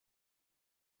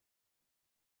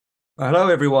Hello,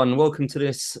 everyone. Welcome to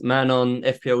this Man on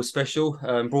FPL special,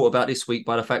 brought about this week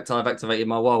by the fact I've activated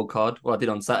my wild card. Well, I did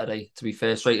on Saturday, to be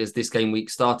fair, straight as this game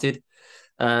week started.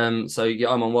 So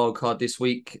yeah, I'm on wild card this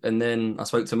week, and then I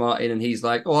spoke to Martin, and he's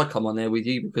like, "Oh, I'd come on there with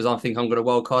you because I think I'm going to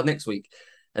wild card next week."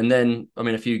 And then I'm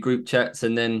in a few group chats,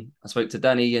 and then I spoke to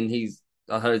Danny, and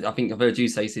I think I've heard you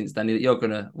say since Danny that you're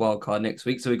going to wild card next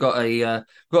week. So we've got a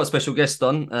special guest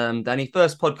on, Danny.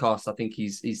 First podcast, I think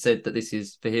he's said that this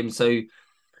is for him. So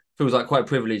feels like quite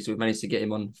privileged we've managed to get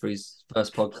him on for his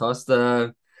first podcast. Do you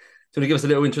want to give us a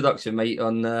little introduction, mate,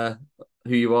 on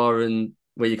who you are and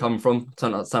where you come from?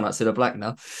 Sound like Cilla Black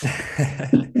now.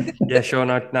 Yeah, sure.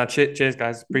 No, cheers,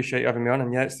 guys. Appreciate you having me on.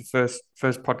 And yeah, it's the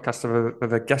first podcast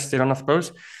of a guested on, I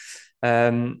suppose.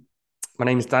 Um, my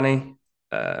name's Danny.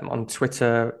 On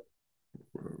Twitter,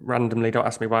 randomly, don't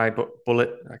ask me why, but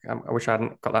Bullet. I wish I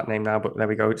hadn't got that name now, but there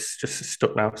we go. It's just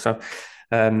stuck now. So,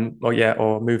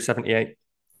 or Move 78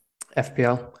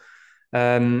 FPL.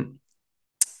 Um,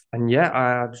 and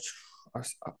yeah,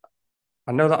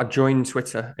 I know that I joined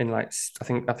Twitter in I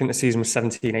think the season was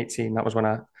 17-18. That was when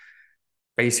I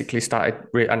basically started.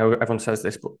 I know everyone says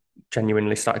this, but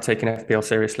genuinely started taking FPL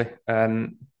seriously.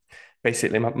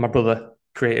 Basically, my brother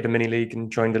created a mini league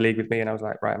and joined the league with me, and I was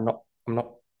like, right, I'm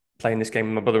not playing this game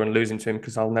with my brother and losing to him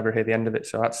because I'll never hear the end of it.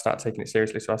 So I had to start taking it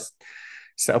seriously. So I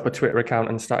set up a Twitter account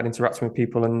and started interacting with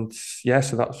people, and yeah,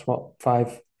 so that's what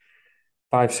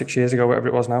 6 years ago, whatever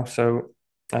it was now. So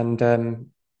and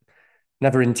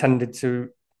never intended to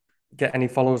get any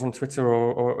followers on Twitter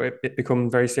or it become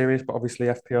very serious, but obviously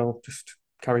FPL just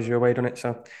carries you away, doesn't it?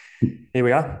 So here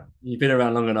we are. You've been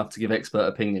around long enough to give expert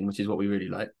opinion, which is what we really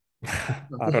like.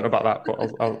 I don't know about that, but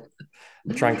I'll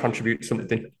try and contribute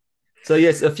something. So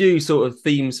yes, a few sort of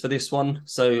themes for this one.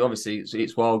 So obviously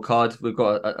it's wild card. We've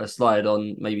got a slide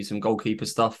on maybe some goalkeeper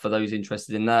stuff for those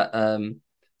interested in that.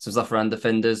 Some stuff around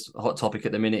defenders. A hot topic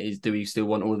at the minute is, do we still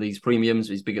want all of these premiums?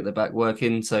 Is big at the back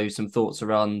working? So some thoughts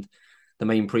around the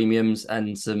main premiums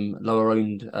and some lower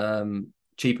owned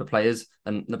cheaper players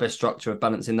and the best structure of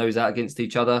balancing those out against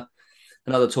each other.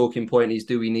 Another talking point is,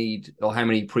 do we need, or how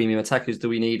many premium attackers do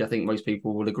we need? I think most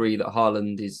people will agree that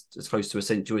Haaland is as close to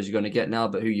essential as you're going to get now,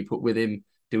 but who you put with him?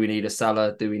 Do we need a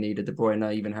Salah? Do we need a De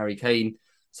Bruyne, even Harry Kane?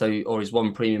 So, or is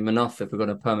one premium enough if we're going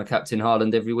to perma captain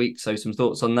Haaland every week? So some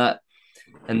thoughts on that.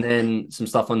 And then some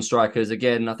stuff on strikers.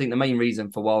 Again, I think the main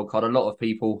reason for wildcard, a lot of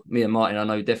people, me and Martin, I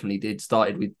know definitely did,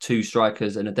 started with two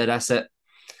strikers and a dead asset.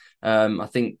 I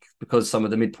think because some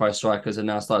of the mid-price strikers are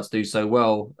now starting to do so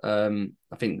well,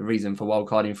 I think the reason for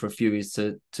wildcarding for a few is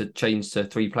to change to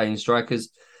three playing strikers.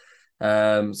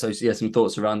 So yeah, some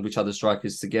thoughts around which other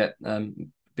strikers to get. A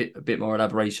bit more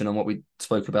elaboration on what we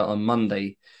spoke about on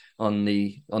Monday on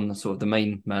the sort of the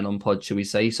main man on pod, shall we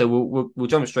say? So we'll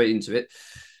jump straight into it.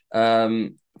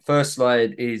 First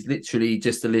slide is literally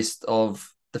just a list of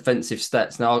defensive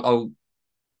stats. Now I'll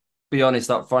be honest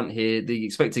up front here, the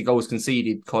expected goals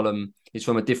conceded column is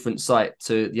from a different site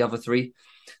to the other three.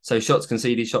 So shots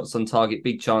conceded, shots on target,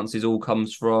 big chances all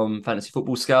comes from Fantasy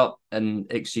Football Scout, and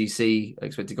XGC,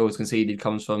 expected goals conceded,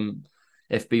 comes from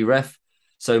FB Ref.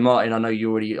 So Martin, I know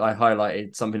I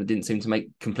highlighted something that didn't seem to make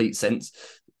complete sense.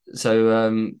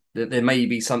 So there may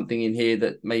be something in here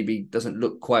that maybe doesn't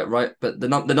look quite right, but the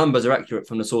numbers are accurate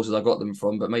from the sources I got them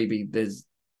from, but maybe there's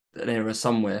an error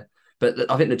somewhere.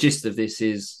 But I think the gist of this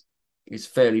is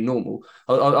fairly normal.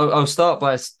 I'll start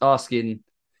by asking,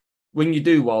 when you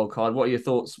do wildcard, what are your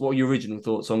thoughts? What are your original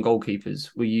thoughts on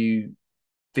goalkeepers? Were you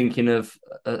thinking of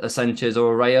a Sanchez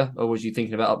or a Raya, or was you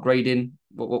thinking about upgrading?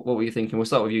 What were you thinking? We'll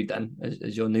start with you, Dan,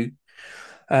 as you're new.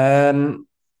 Um,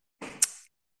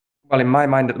 well, in my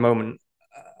mind at the moment,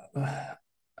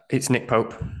 it's Nick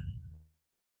Pope.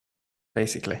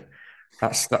 Basically,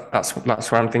 that's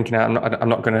where I'm thinking. I'm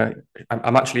not going to.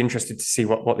 I'm actually interested to see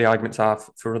what the arguments are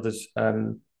for others.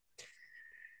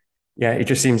 Yeah, it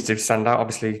just seems to stand out.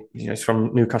 Obviously, it's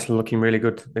from Newcastle, looking really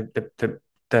good.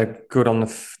 They're good on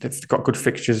they've got good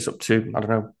fixtures up to, I don't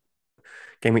know,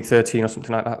 game week 13 or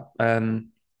something like that.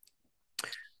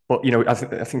 But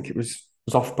I think it was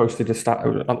off posted a stat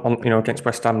on against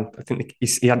West Ham. I think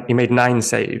he made 9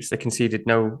 saves. They conceded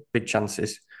no big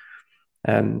chances.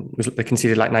 They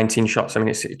conceded like 19 shots. I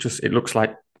mean, it looks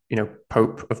like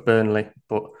Pope of Burnley,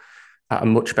 but at a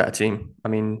much better team. I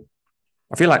mean,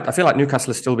 I feel like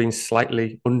Newcastle is still being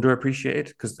slightly underappreciated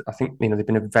because I think they've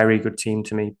been a very good team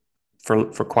to me for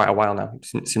quite a while now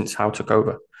since Howe took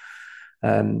over.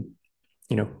 Um,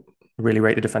 you know, really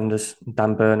rate the defenders,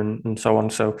 Dan Burn and so on.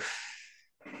 So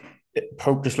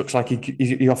Pope just looks like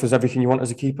he offers everything you want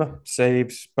as a keeper: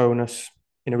 saves, bonus,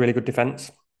 in a really good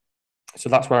defense. So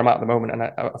that's where I'm at the moment, and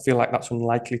I feel like that's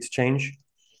unlikely to change.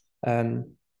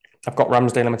 Um, I've got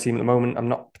Ramsdale on my team at the moment. I'm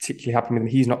not particularly happy with him.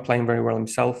 He's not playing very well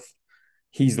himself.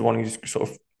 He's the one who's sort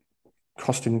of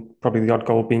costing probably the odd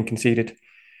goal being conceded.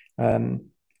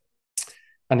 And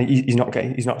he's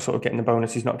not sort of getting the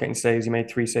bonus. He's not getting saves. He made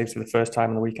 3 saves for the first time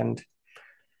on the weekend.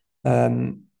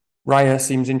 Raya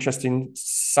seems interesting.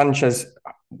 Sanchez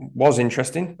was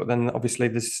interesting, but then obviously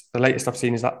the latest I've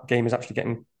seen is that game is actually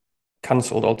getting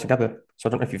cancelled altogether. So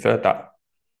I don't know if you've heard that.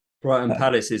 Brighton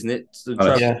Palace, isn't it?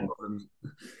 Yeah.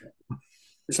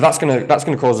 So that's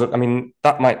gonna cause. I mean,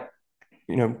 that might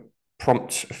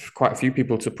prompt quite a few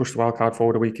people to push the wild card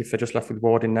forward a week if they're just left with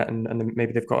Ward in net, and then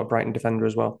maybe they've got a Brighton defender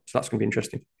as well. So that's going to be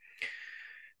interesting.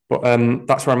 But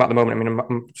that's where I'm at the moment. I mean,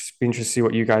 I'm just be interested to see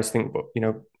what you guys think. But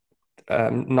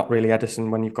not really Ederson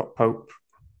when you've got Pope.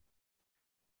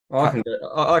 I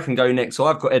can go next. So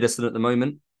I've got Ederson at the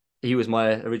moment. He was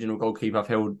my original goalkeeper I've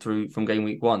held through from game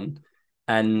week 1.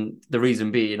 And the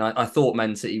reason being, I thought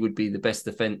Man City would be the best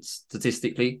defence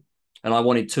statistically, and I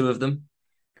wanted 2 of them.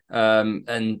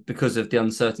 And because of the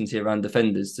uncertainty around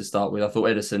defenders to start with, I thought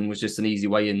Ederson was just an easy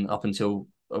way in up until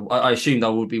I assumed I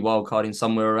would be wildcarding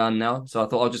somewhere around now. So I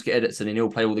thought I'll just get Ederson and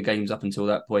he'll play all the games up until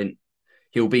that point.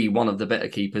 He'll be one of the better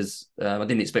keepers. I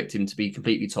didn't expect him to be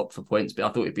completely top for points, but I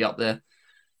thought he'd be up there.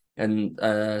 And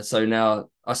so now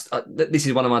this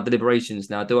is one of my deliberations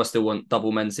now. Do I still want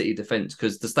double Man City defence?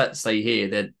 Because the stats say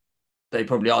here they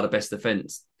probably are the best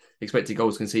defence. Expected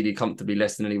goals conceded comfortably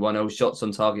less than anyone else. Shots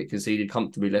on target conceded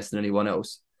comfortably less than anyone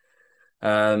else.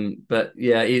 But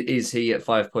yeah, is he at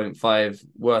 5.5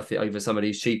 worth it over some of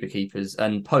these cheaper keepers?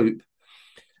 And Pope,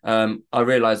 I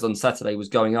realised on Saturday was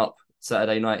going up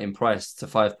Saturday night in price to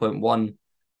 5.1.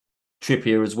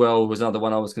 Trippier as well was another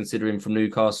one I was considering from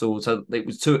Newcastle. So it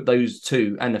was those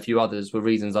two and a few others were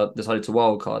reasons I decided to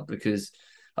wildcard, because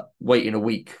waiting a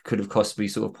week could have cost me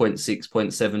sort of 0.6,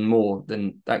 0.7 more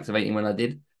than activating when I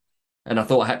did. And I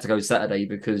thought I had to go Saturday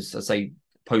because I say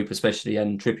Pope especially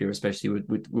and Trippier especially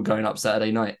were going up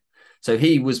Saturday night. So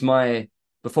he was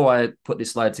before I put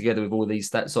this slide together with all these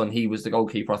stats on, he was the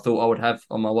goalkeeper I thought I would have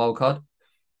on my wildcard.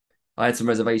 I had some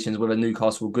reservations whether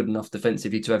Newcastle were good enough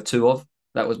defensively to have 2 of.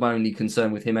 That was my only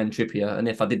concern with him and Trippier. And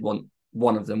if I did want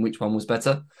one of them, which one was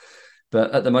better?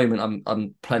 But at the moment,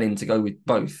 I'm planning to go with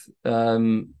both.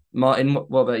 Martin,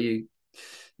 what about you?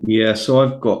 Yeah, so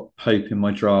I've got Pope in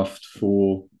my draft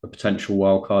for a potential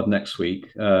wild card next week.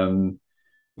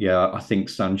 Yeah, I think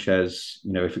Sanchez,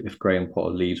 if Graham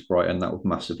Potter leaves Brighton, that would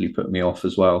massively put me off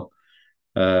as well.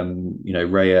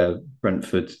 Raya,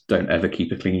 Brentford don't ever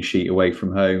keep a clean sheet away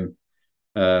from home.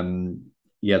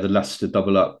 Yeah, the Leicester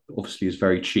double up obviously is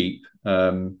very cheap.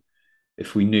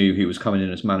 If we knew he was coming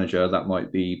in as manager, that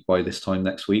might be by this time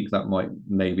next week.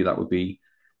 Maybe that would be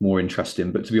more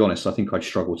interesting. But to be honest, I think I'd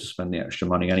struggle to spend the extra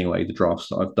money anyway, the drafts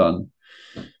that I've done.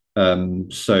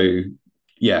 So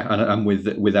yeah, and with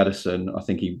Ederson, I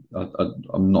think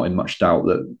I'm not in much doubt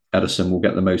that Ederson will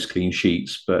get the most clean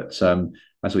sheets. But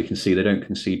as we can see, they don't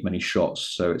concede many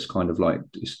shots. So it's kind of like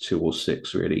it's 2 or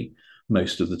 6 really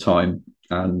most of the time.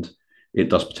 And it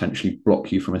does potentially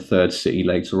block you from a third City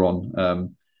later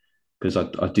on. Because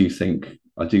I do think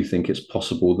it's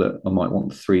possible that I might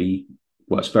want 3.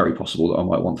 Well, it's very possible that I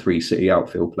might want 3 City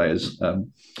outfield players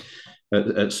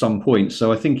at some point.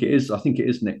 So I think it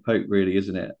is Nick Pope, really,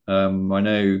 isn't it? I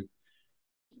know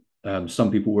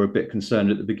some people were a bit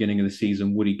concerned at the beginning of the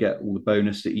season. Would he get all the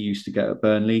bonus that he used to get at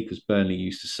Burnley? Because Burnley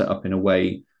used to set up in a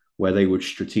way where they would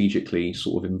strategically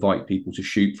sort of invite people to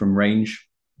shoot from range.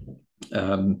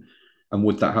 And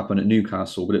would that happen at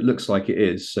Newcastle? But it looks like it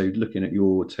is. So looking at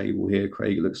your table here,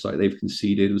 Craig, it looks like they've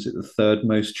conceded, was it the 3rd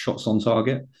most shots on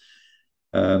target?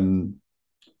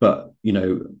 But,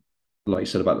 like you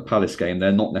said about the Palace game,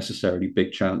 they're not necessarily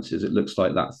big chances. It looks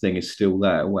like that thing is still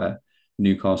there where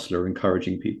Newcastle are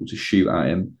encouraging people to shoot at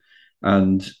him.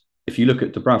 And if you look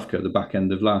at Dubravka, the back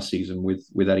end of last season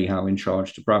with Eddie Howe in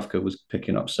charge, Dubravka was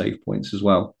picking up save points as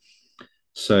well.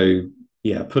 So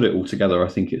yeah, put it all together, I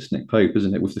think it's Nick Pope,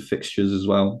 isn't it, with the fixtures as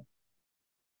well?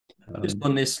 Just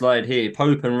on this slide here,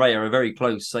 Pope and Raya are very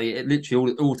close. So it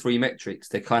literally all 3 metrics,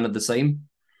 they're kind of the same.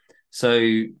 So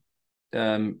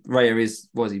Raya is,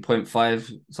 what is he,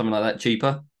 0.5, something like that,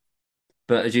 cheaper.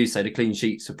 But as you say, the clean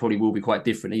sheets probably will be quite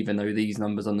different, even though these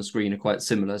numbers on the screen are quite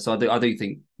similar. So I do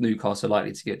think Newcastle are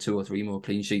likely to get 2 or 3 more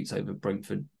clean sheets over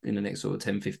Brentford in the next sort of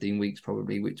 10, 15 weeks,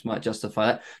 probably, which might justify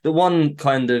that. The one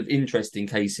kind of interesting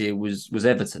case here was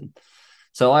Everton.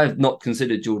 So I've not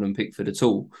considered Jordan Pickford at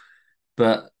all.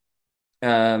 But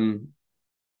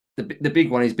the big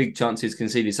one is big chances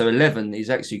conceded. So 11 is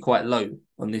actually quite low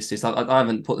on this list. I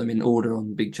haven't put them in order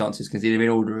on big chances conceded, in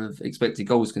order of expected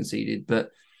goals conceded. But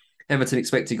Everton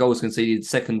expected goals conceded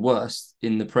 2nd worst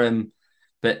in the Prem,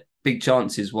 but big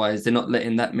chances wise, they're not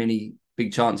letting that many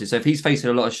big chances. So if he's facing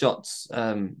a lot of shots,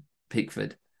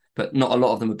 Pickford, but not a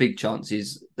lot of them are big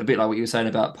chances, a bit like what you were saying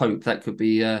about Pope, that could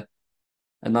be a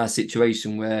nice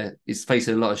situation where he's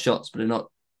facing a lot of shots, but they're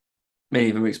not many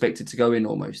of them are expected to go in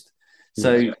almost.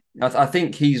 So Yeah. I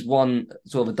think he's one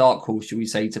sort of a dark horse, should we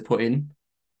say, to put in.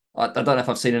 I don't know if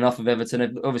I've seen enough of Everton.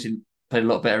 They've obviously played a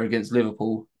lot better against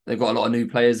Liverpool. They've got a lot of new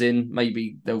players in.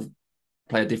 Maybe they'll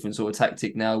play a different sort of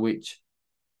tactic now, which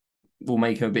will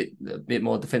make him a bit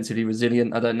more defensively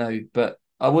resilient. I don't know, but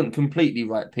I wouldn't completely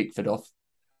write Pickford off.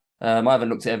 I haven't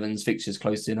looked at Everton's fixtures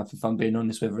closely enough, if I'm being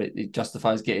honest, whether it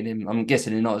justifies getting him. I'm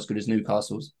guessing they're not as good as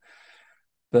Newcastle's,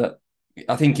 but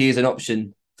I think he is an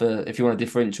option for if you want a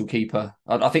differential keeper.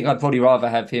 I think I'd probably rather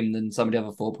have him than some of the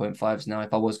other 4.5s now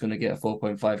if I was going to get a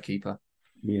 4.5 keeper.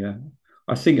 Yeah.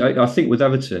 I think with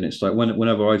Everton, it's like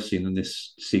whenever I've seen them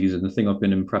this season, the thing I've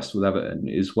been impressed with Everton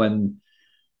is when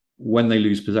they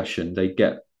lose possession, they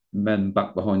get men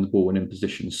back behind the ball and in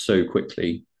position so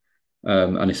quickly.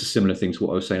 And it's a similar thing to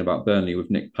what I was saying about Burnley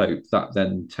with Nick Pope. That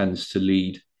then tends to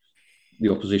lead the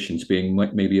opposition to being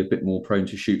maybe a bit more prone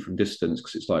to shoot from distance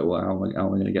because it's like, well, how am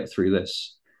I going to get through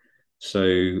this? So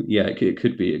yeah, it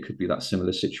could be that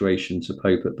similar situation to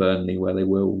Pope at Burnley where they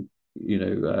will,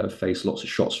 face lots of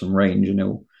shots from range and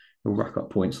they'll rack up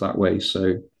points that way.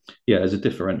 So yeah, as a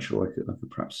differential, I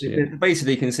could perhaps see it.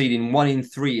 Basically conceding 1 in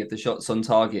 3 of the shots on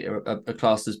target are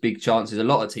classed as big chances. A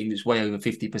lot of teams, it's way over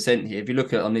 50% here. If you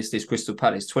look at on this Crystal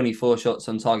Palace, 24 shots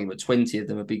on target, but 20 of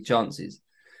them are big chances.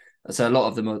 So a lot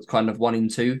of them are kind of 1 in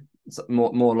 2, it's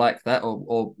more like that,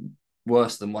 or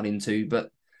worse than 1 in 2, but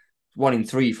 1 in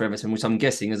 3 for Everton, which I'm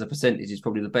guessing as a percentage is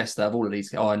probably the best out of all of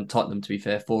these. Oh, and Tottenham, to be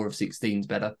fair, 4 of 16 is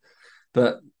better.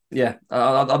 But yeah,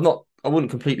 I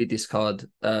wouldn't completely discard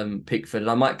Pickford.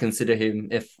 I might consider him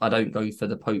if I don't go for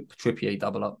the Pope Trippier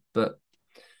double up. But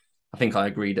I think I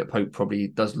agree that Pope probably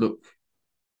does look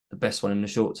the best one in the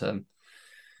short term.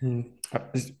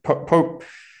 Pope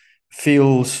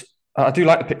feels. I do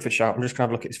like the Pickford shout. I'm just going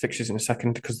to have a look at his fixtures in a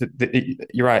second because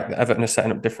you're right. Everton are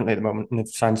setting up differently at the moment, and they've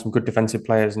signed some good defensive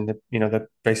players, and they're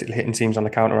basically hitting teams on the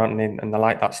counter, aren't they? And they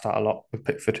like that start a lot with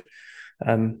Pickford,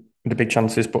 the big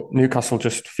chances. But Newcastle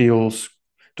does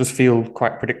feel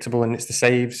quite predictable, and it's the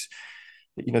saves.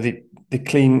 They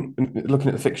clean. Looking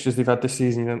at the fixtures they've had this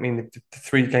season, the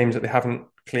 3 games that they haven't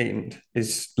cleaned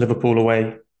is Liverpool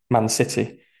away, Man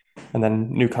City, and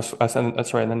then Newcastle.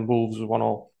 And then Wolves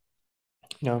 1-1.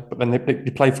 But then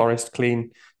they play Forest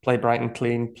clean, play Brighton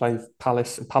clean, play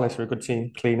Palace. And Palace are a good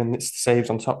team, clean, and it's the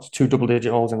saves on top. It's 2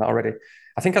 double-digit goals in that already.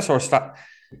 I think I saw a stat.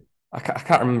 I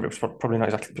can't remember. It was probably not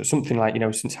exactly, but something like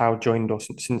since Howe joined or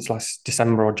since last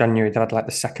December or January, they had like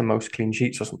the second most clean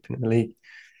sheets or something in the league.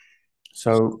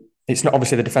 So it's not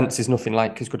obviously the defense is nothing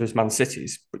like as good as Man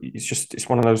City's, but it's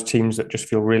one of those teams that just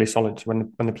feel really solid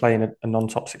when they play in a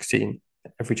non-top 16.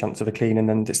 Every chance of a clean, and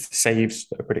then it's the saves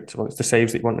that are predictable. It's the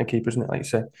saves that you want in a keeper, isn't it? Like you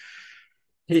say.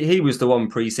 He was the one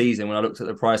pre-season when I looked at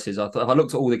the prices. I thought if I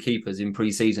looked at all the keepers in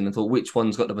pre-season and thought which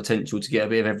one's got the potential to get a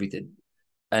bit of everything,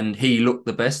 and he looked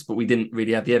the best, but we didn't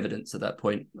really have the evidence at that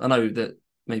point. I know that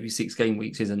maybe 6 game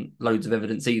weeks isn't loads of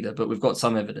evidence either, but we've got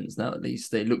some evidence now at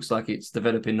least. It looks like it's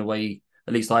developing the way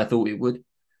at least I thought it would.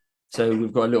 So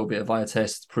we've got a little bit of eye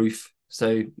test proof.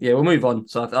 So yeah, we'll move on.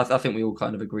 So I think we all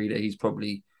kind of agree that he's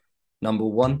probably number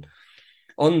 1.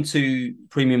 On to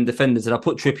premium defenders, and I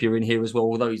put Trippier in here as well,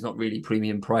 although he's not really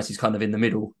premium price, he's kind of in the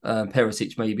middle.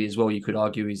 Perisic maybe as well, you could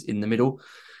argue is in the middle.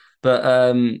 But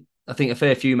I think a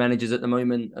fair few managers at the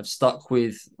moment have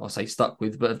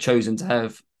but have chosen to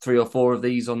have 3 or 4 of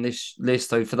these on this list.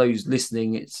 So for those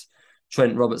listening, it's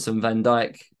Trent, Robertson, Van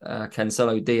Dijk,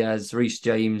 Cancelo, Diaz, Reece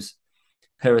James,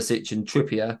 Perisic and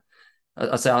Trippier.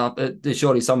 I say there's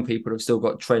surely some people have still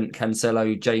got Trent,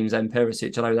 Cancelo, James and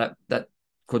Perisic. I know that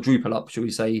quadruple up, shall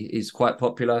we say, is quite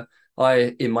popular.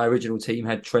 I, in my original team,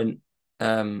 had Trent.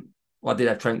 I did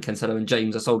have Trent, Cancelo and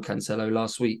James. I sold Cancelo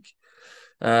last week.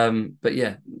 But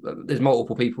yeah, there's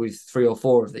multiple people with 3 or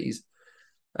 4 of these.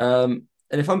 And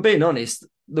if I'm being honest,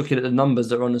 looking at the numbers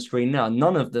that are on the screen now,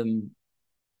 none of them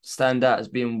stand out as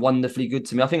being wonderfully good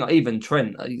to me. I think even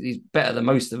Trent, he's better than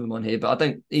most of them on here, but I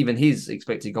don't even his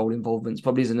expected goal involvement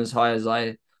probably isn't as high as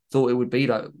I thought it would be.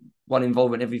 Like 1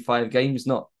 involvement every 5 games,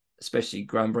 not especially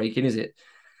groundbreaking, is it?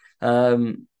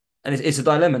 And it's a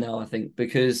dilemma now, I think,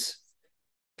 because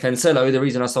Cancelo, the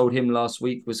reason I sold him last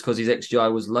week was because his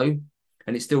XGI was low,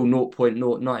 and it's still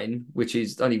 0.09, which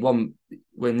is only 1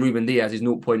 when Ruben Diaz is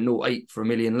 0.08 for a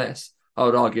million less. I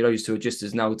would argue those 2 are just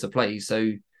as now to play.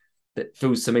 So it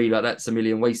feels to me like that's a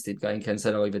million wasted going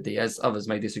Cancelo over Diaz. Others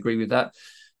may disagree with that.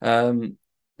 And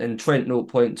And Trent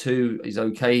 0.2 is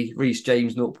okay. Reece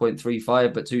James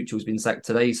 0.35, but Tuchel's been sacked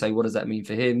today. So what does that mean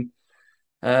for him?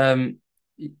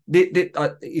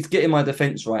 It's getting my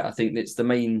defence right. I think that's the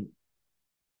main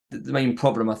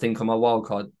problem, I think, on my wild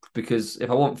card, because if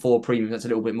I want 4 premium, that's a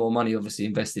little bit more money obviously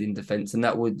invested in defence, and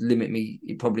that would limit me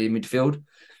probably in midfield.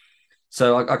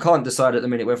 So I can't decide at the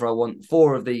minute whether I want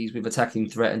 4 of these with attacking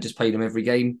threat and just play them every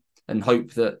game and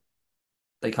hope that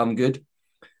they come good,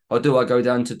 or do I go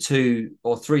down to 2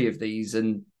 or 3 of these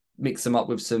and mix them up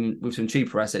with some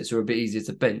cheaper assets who are a bit easier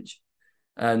to bench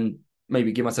and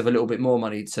maybe give myself a little bit more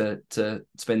money to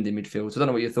spend in midfield. So I don't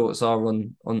know what your thoughts are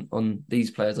on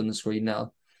these players on the screen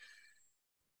now.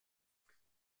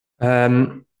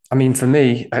 I mean, for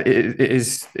me, it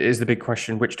is the big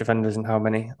question: which defenders and how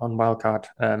many on wildcard.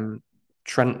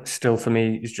 Trent still for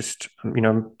me is just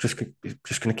going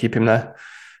to keep him there.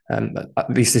 At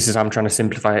least this is how I'm trying to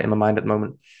simplify it in my mind at the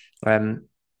moment.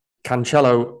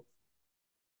 Cancelo,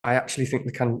 I actually think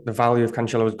the value of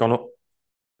Cancelo has gone up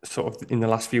sort of in the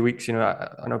last few weeks.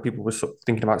 I know people were sort of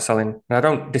thinking about selling, and I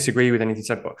don't disagree with anything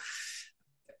said, but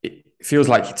it feels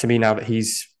like to me now that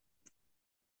he's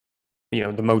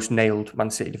the most nailed Man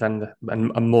City defender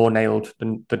and more nailed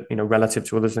than relative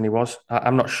to others than he was.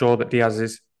 I'm not sure that Diaz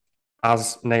is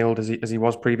as nailed as he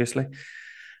was previously,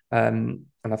 and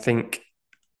I think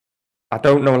I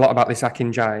don't know a lot about this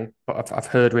Akinjai, but I've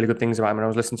heard really good things about him, and I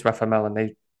was listening to FML and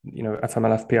they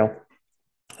FML FPL,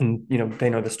 and they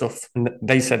know the stuff, and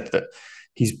they said that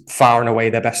he's far and away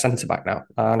their best centre back now.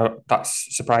 I know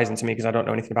that's surprising to me because I don't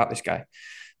know anything about this guy,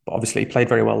 but obviously he played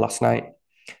very well last night.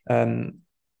 And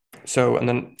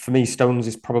then for me, Stones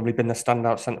has probably been the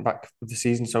standout centre back of the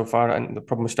season so far. And the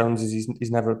problem with Stones is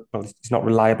he's not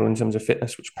reliable in terms of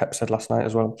fitness, which Pep said last night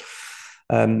as well.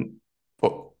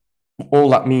 But all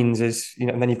that means is,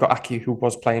 and then you've got Aki, who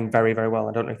was playing very, very well.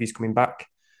 I don't know if he's coming back.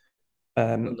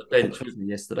 On the bench was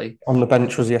yesterday. On the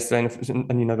bench was yesterday,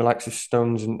 and the likes of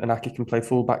Stones and Aki can play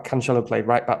fullback. Cancelo played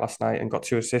right back last night and got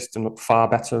 2 assists and looked far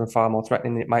better and far more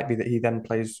threatening. It might be that he then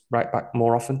plays right back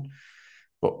more often,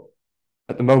 but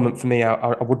at the moment, for me,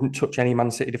 I wouldn't touch any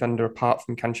Man City defender apart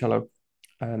from Cancelo,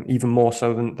 even more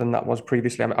so than that was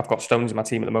previously. I mean, I've got Stones in my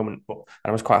team at the moment, and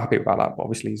I was quite happy about that. But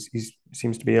obviously, he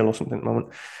seems to be ill or something at the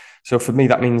moment. So for me,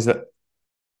 that means that,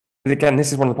 again,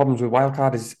 this is one of the problems with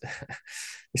wildcard. Is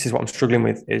this is what I'm struggling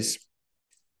with? Is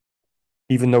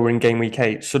even though we're in game week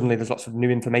 8, suddenly there's lots of new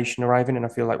information arriving, and I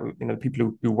feel like the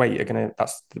people who wait are gonna.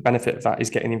 That's the benefit of that, is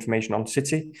getting information on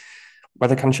City.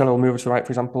 Whether Cancelo will move to the right,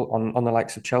 for example, on the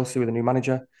likes of Chelsea with a new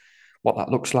manager, what that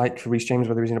looks like for Reece James,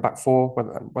 whether he's in a back 4,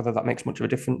 whether that makes much of a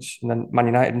difference, and then Man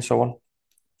United and so on.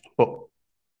 But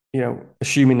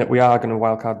assuming that we are going to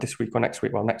wildcard this week or next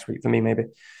week, well, next week for me maybe,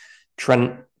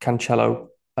 Trent, Cancelo,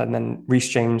 and then Reece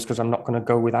James, because I'm not going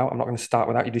to start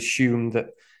without. You'd assume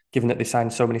that, given that they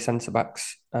signed so many centre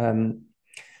backs, that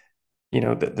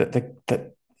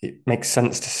it makes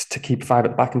sense to keep 5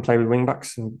 at the back and play with wing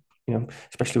backs, and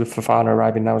especially with Fofana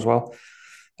arriving now as well.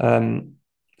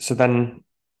 So then,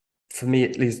 for me,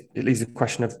 it leaves the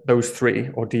question of those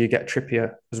 3, or do you get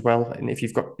Trippier as well? And if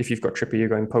you've got Trippier, you're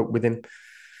going Pope with him.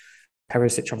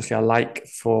 Perisic, obviously, I like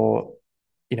for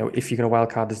if you're going to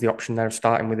wildcard, there's the option there of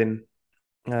starting with him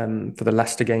for the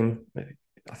Leicester game.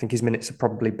 I think his minutes are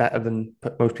probably better than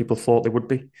most people thought they would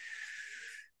be.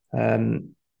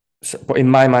 But in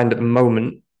my mind at the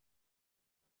moment,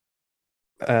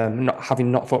 not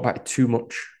thought about it too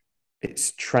much,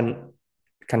 it's Trent,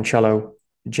 Cancelo,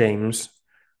 James,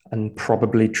 and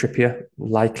probably Trippier,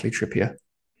 likely Trippier,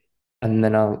 and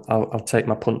then I'll take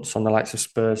my punts on the likes of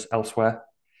Spurs elsewhere.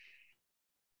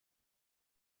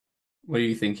 What are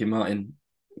you thinking, Martin?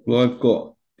 Well, I've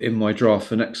got in my draft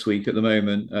for next week at the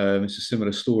moment, it's a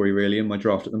similar story really. In my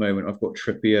draft at the moment, I've got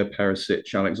Trippier,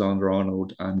 Perisic,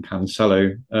 Alexander-Arnold, and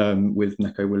Cancelo, with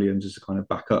Neco Williams as a kind of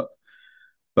backup.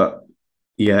 But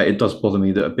yeah, it does bother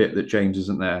me that James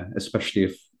isn't there,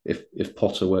 especially if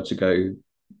Potter were to go,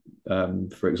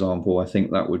 for example. I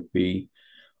think that would be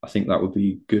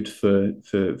good for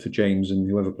James and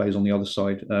whoever plays on the other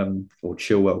side. Or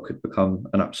Chilwell could become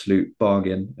an absolute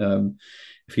bargain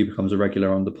if he becomes a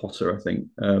regular under Potter, I think.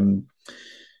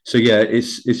 So yeah,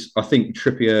 it's I think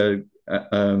Trippier,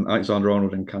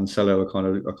 Alexander-Arnold, and Cancelo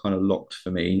are kind of locked for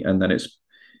me, and then it's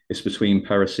between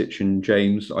Perisic and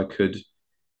James. I could.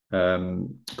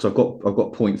 Because I've got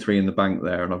 0.3 in the bank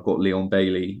there, and I've got Leon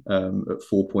Bailey at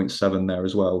 4.7 there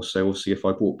as well. So obviously, if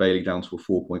I brought Bailey down to a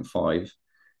 4.5,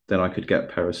 then I could get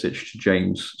Perisic to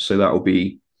James. So that'll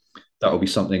be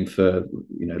something for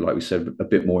like we said, a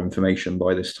bit more information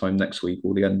by this time next week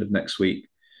or the end of next week.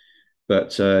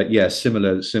 But yeah,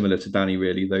 similar to Danny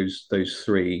really. Those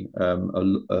 3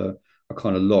 are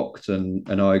kind of locked,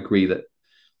 and I agree that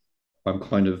I'm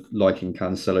kind of liking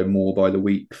Cancelo more by the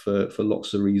week for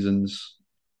lots of reasons.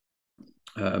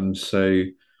 So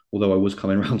although I was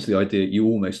coming around to the idea, you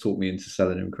almost talked me into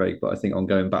selling him, Craig, but I think I'm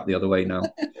going back the other way now.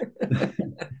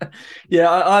 Yeah,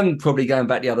 I'm probably going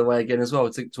back the other way again as well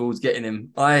towards getting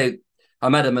him.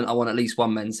 I'm adamant I want at least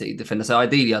one Man City defender. So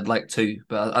ideally, I'd like two,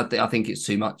 but I think it's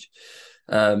too much.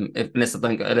 Unless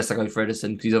I go for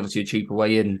Ederson, because he's obviously a cheaper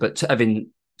way in. But having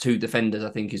two defenders, I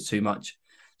think, is too much.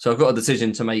 So I've got a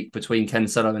decision to make between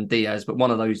Cancelo and Diaz, but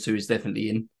one of those two is definitely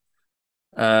in.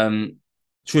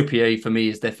 Trippier for me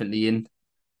is definitely in,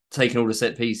 taking all the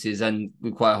set pieces and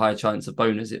with quite a high chance of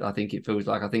bonus. I think it feels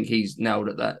like. I think he's nailed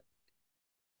at that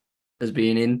as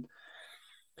being in.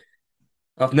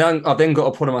 I've then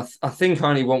got to put him. I think I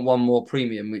only want one more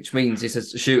premium, which means it's a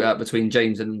shootout between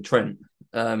James and Trent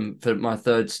for my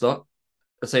third slot.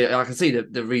 So I can see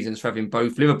the reasons for having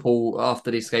both. Liverpool after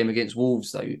this game against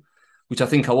Wolves, though, which I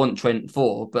think I want Trent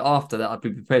for, but after that I'd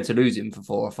be prepared to lose him for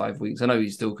 4 or 5 weeks. I know he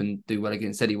still can do well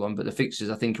against anyone, but the fixtures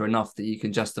I think are enough that you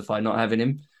can justify not having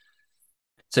him.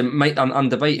 So, mate, I'm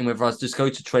debating whether I just go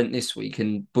to Trent this week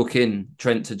and book in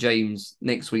Trent to James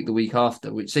next week, the week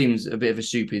after, which seems a bit of a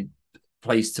stupid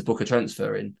place to book a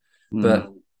transfer in. But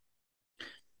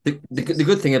the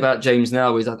good thing about James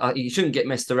now is he shouldn't get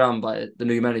messed around by the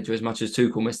new manager as much as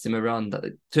Tuchel messed him around.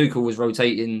 Tuchel was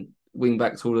rotating wing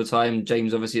backs all the time.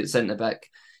 James obviously at centre back.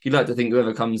 You'd like to think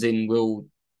whoever comes in will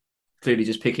clearly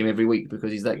just pick him every week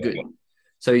because he's that good.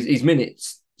 So his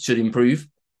minutes should improve,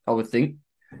 I would think.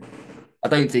 I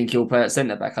don't think he'll play at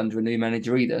centre back under a new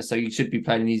manager either. So he should be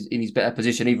playing in his better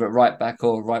position, either at right back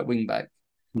or right wing back.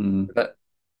 But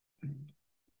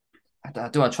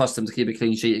do I trust them to keep a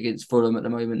clean sheet against Fulham at the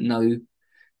moment? No.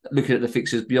 Looking at the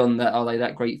fixtures beyond that, are they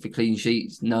that great for clean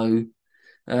sheets? No.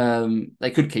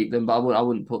 They could keep them, but I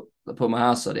wouldn't put my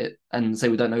house on it and say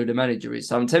we don't know who the manager is.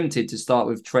 So I'm tempted to start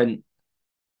with Trent,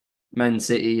 Man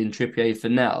City, and Trippier for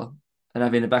now, and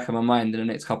have in the back of my mind in the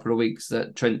next couple of weeks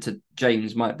that Trent to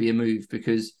James might be a move,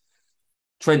 because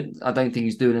Trent, I don't think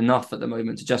he's doing enough at the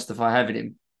moment to justify having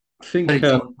him. I think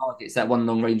it's that one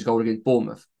long range goal against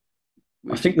Bournemouth.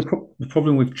 I think the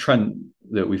problem with Trent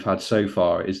that we've had so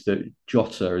far is that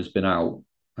Jota has been out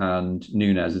and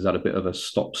Nunez has had a bit of a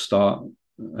stop-start,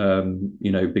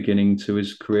 beginning to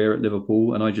his career at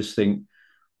Liverpool. And I just think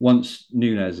once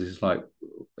Nunez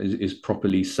is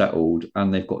properly settled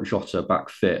and they've got Jota back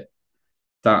fit,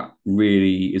 that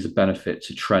really is a benefit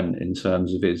to Trent in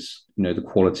terms of his, the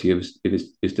quality of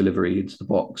his delivery into the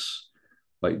box.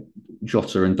 Like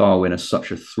Jota and Darwin are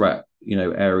such a threat,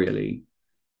 aerially,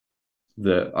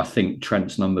 that I think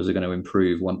Trent's numbers are going to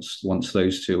improve once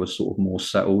those two are sort of more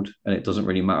settled, and it doesn't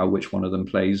really matter which one of them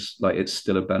plays. Like, it's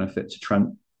still a benefit to Trent.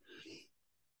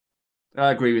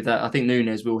 I agree with that. I think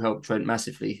Nunez will help Trent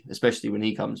massively, especially when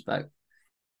he comes back.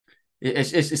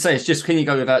 It's just, can you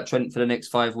go without Trent for the next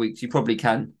 5 weeks? You probably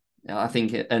can. I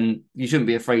think and you shouldn't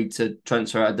be afraid to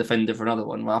transfer out a defender for another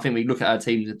one. Well, I think we look at our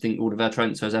teams and think all of our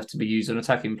transfers have to be used on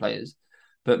attacking players.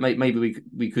 But maybe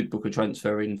we could book a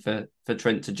transfer in for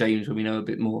Trent to James when we know a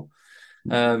bit more.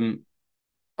 I'm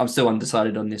still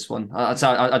undecided on this one. I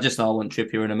just know I want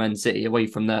Trippier and a Man City. Away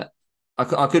from that,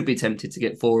 I could be tempted to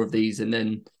get 4 of these and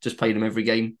then just play them every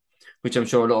game, which I'm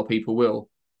sure a lot of people will.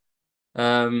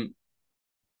 While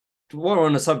we're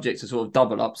on the subject of sort of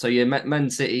double up, so yeah, Man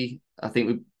City, I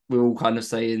think we're all kind of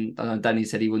saying, Danny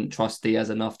said he wouldn't trust Diaz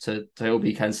enough to it'll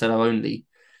be Cancelo only.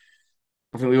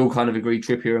 I think we all kind of agree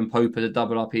Trippier and Pope to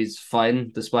double up is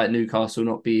fine, despite Newcastle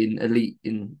not being elite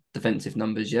in defensive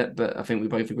numbers yet. But I think we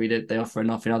both agree that they offer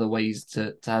enough in other ways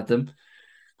to have them.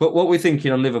 But what we're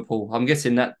thinking on Liverpool, I'm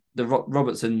guessing that the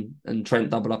Robertson and Trent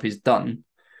double up is done.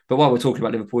 But while we're talking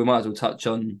about Liverpool, we might as well touch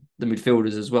on the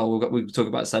midfielders as well. We'll talk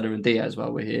about Salah and Diaz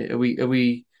while we're here. Are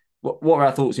we? What are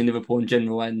our thoughts in Liverpool in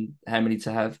general, and how many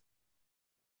to have?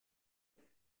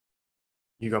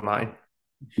 You got mine.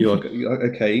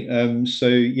 Okay. So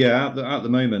yeah, at the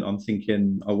moment, I'm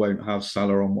thinking I won't have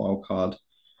Salah on wildcard.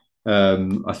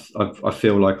 I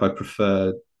feel like I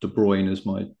prefer De Bruyne as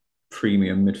my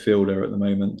premium midfielder at the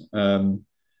moment.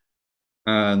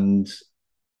 And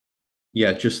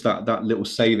yeah, just that little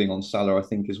saving on Salah, I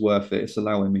think, is worth it. It's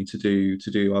allowing me to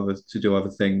do other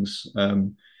things.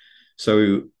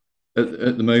 So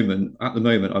at the moment,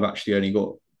 I've actually only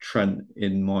got Trent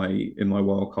in my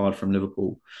wild card from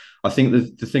Liverpool. I think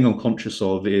the thing I'm conscious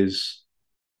of is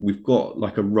we've got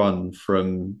like a run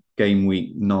from game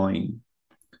week 9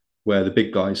 where the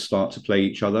big guys start to play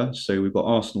each other. So we've got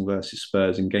Arsenal versus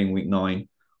Spurs in game week 9,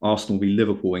 Arsenal v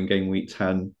Liverpool in game week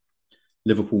 10,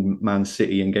 Liverpool Man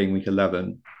City in game week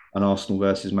 11, and Arsenal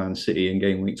versus Man City in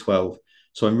game week 12.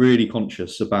 So I'm really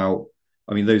conscious about.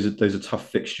 I mean, those are tough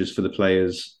fixtures for the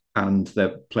players, and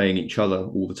they're playing each other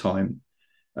all the time.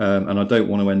 And I don't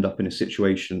want to end up in a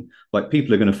situation like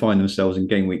people are going to find themselves in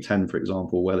game week 10, for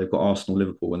example, where they've got Arsenal,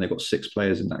 Liverpool, and they've got 6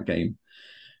 players in that game.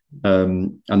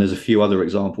 And there's a few other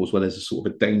examples where there's a sort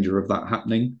of a danger of that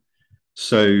happening.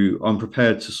 So I'm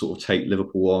prepared to sort of take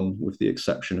Liverpool on, with the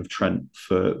exception of Trent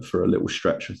for a little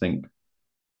stretch, I think.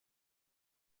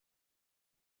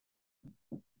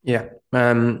 Yeah,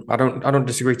 I don't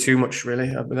disagree too much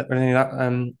really with any of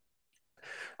that.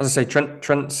 As I say,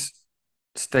 Trent's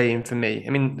staying for me. I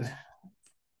mean,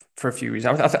 for a few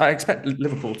reasons, I expect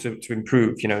Liverpool to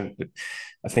improve. You know,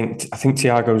 I think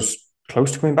Thiago's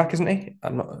close to coming back, isn't he?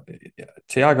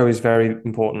 Thiago is very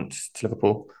important to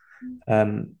Liverpool.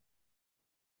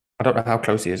 I don't know how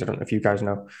close he is. I don't know if you guys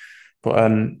know,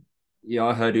 but yeah,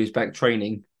 I heard he was back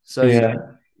training. So yeah,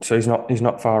 so he's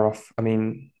not far off. I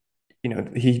mean, you know,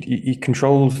 he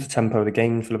controls the tempo of the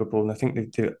game for Liverpool, and I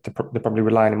think they're probably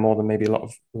relying on him more than maybe a lot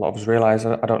of us realise.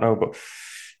 I don't know, but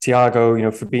Thiago, you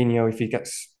know, Fabinho, if he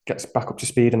gets back up to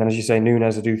speed, and then as you say,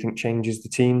 Nunes, I do think changes the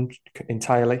team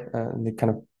entirely, and they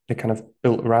kind of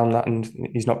built around that, and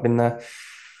he's not been there.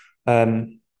 I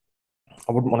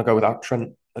wouldn't want to go without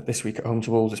Trent this week at home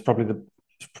to Wolves. It's probably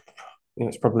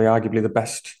it's probably arguably the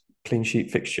best clean sheet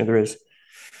fixture there is.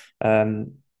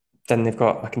 Then they've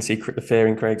got, I can see the fear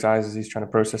in Craig's eyes as he's trying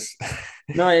to process.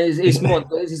 No, it's more.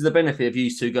 This is the benefit of you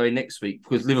two going next week,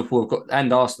 because Liverpool have got,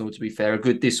 and Arsenal, to be fair, are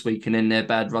good this week, and then their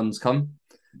bad runs come.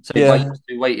 So by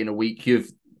you waiting a week,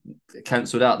 you've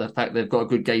cancelled out the fact they've got a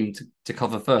good game to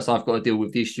cover first. I've got to deal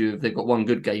with the issue of they've got one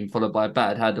good game followed by a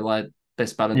bad. How do I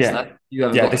best balance that? You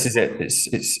haven't got this is it.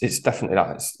 It's definitely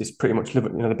that. It's pretty much, you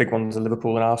know, the big ones are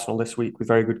Liverpool and Arsenal this week with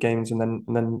very good games, and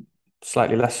then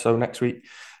slightly less so next week.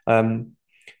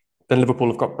 Then Liverpool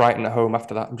have got Brighton at home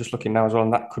after that. I'm just looking now as well,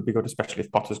 and that could be good, especially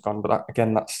if Potter's gone. But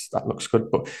that looks good.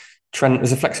 But Trent,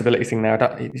 there's a flexibility thing there.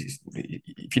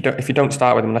 If you don't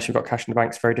start with him unless you've got cash in the bank,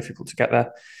 it's very difficult to get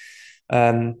there.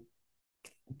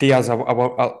 Diaz, I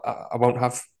won't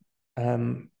have.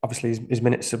 Obviously, his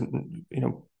minutes are, you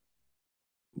know,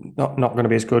 not going to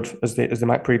be as good as they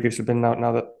might previously have been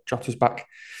now that Jota's back.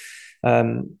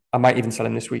 I might even sell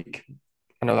him this week.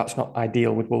 I know that's not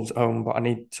ideal with Wolves at home, but I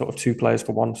need sort of 2 players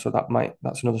for one, so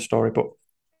that's another story. But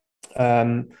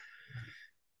and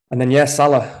then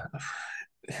Salah,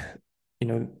 you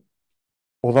know,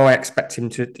 although I expect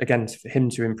him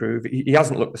to improve, he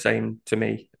hasn't looked the same to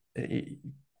me.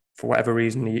 For whatever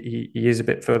reason, he is a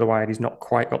bit further wide. He's not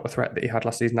quite got the threat that he had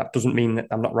last season. That doesn't mean that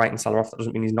I'm not writing Salah off. That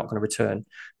doesn't mean he's not going to return.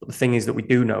 But the thing is that we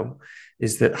do know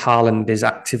is that Haaland is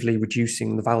actively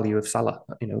reducing the value of Salah,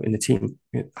 you know, in the team.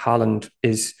 Haaland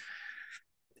is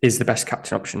the best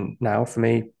captain option now for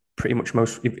me. Pretty much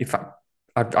most. In fact,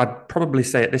 I'd probably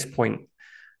say at this point,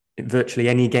 virtually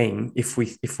any game, if we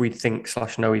think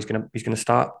 / know he's going to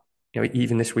start, you know,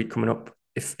 even this week coming up.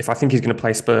 If I think he's going to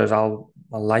play Spurs, I'll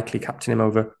likely captain him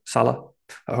over Salah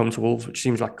at home to Wolves, which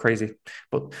seems like crazy.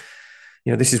 But,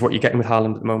 you know, this is what you're getting with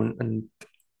Haaland at the moment. And,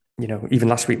 you know, even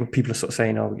last week when people are sort of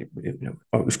saying,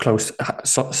 it was close,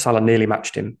 Salah nearly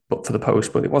matched him, but for the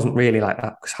post. But it wasn't really like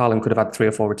that, because Haaland could have had 3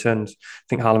 or 4 returns. I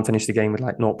think Haaland finished the game with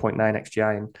like 0.9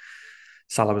 XGI and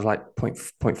Salah was like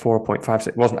 0.4 or 0.5. So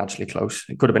it wasn't actually close.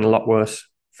 It could have been a lot worse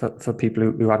for people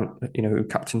who hadn't, you know, who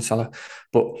captained Salah.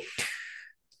 But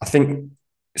I think,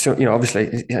 so, you know,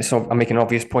 obviously, so I'm making an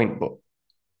obvious point, but,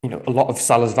 you know, a lot of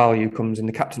Salah's value comes in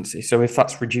the captaincy. So if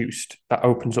that's reduced, that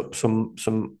opens up some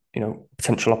you know,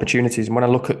 potential opportunities. And when I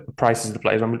look at the prices of the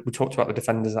players, when we talked about the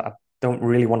defenders that I don't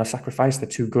really want to sacrifice, they're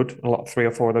too good. A lot of 3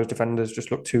 or 4 of those defenders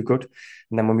just look too good.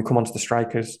 And then when we come on to the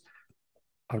strikers,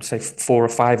 I would say 4 or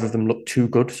 5 of them look too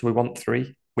good. So we want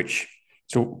 3,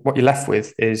 so what you're left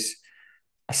with is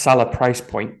a Salah price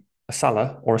point,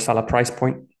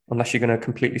 unless you're going to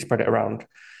completely spread it around.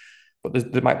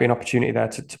 But there might be an opportunity there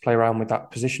to play around with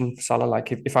that position for Salah.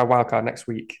 Like if I wildcard next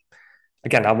week,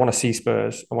 again, I want to see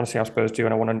Spurs. I want to see how Spurs do,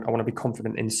 and I want to be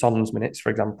confident in Son's minutes, for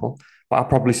example. But I'll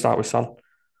probably start with Son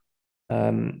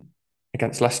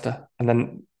against Leicester, and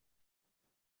then,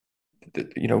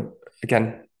 you know,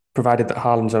 again, provided that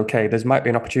Haaland's okay, there might be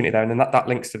an opportunity there, and then that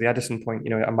links to the Ederson point. You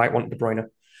know, I might want De Bruyne,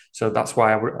 so that's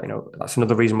why that's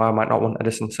another reason why I might not want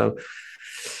Ederson. So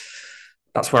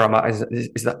that's where I'm at.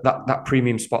 Is that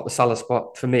premium spot, the Salah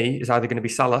spot for me, is either going to be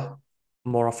Salah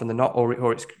more often than not,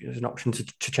 or it's an option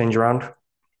to change around.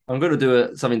 I'm going to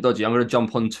do something dodgy. I'm going to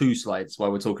jump on 2 slides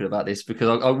while we're talking about this,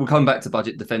 because I will come back to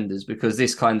budget defenders, because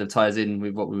this kind of ties in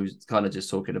with what we were kind of just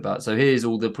talking about. So here's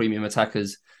all the premium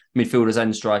attackers, midfielders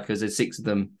and strikers. There's 6 of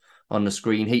them on the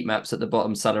screen. Heat maps at the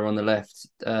bottom, Salah on the left,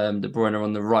 De Bruyne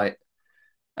on the right.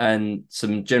 and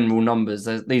some general numbers.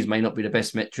 These may not be the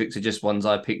best metrics, are just ones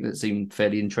I picked that seem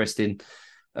fairly interesting.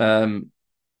 And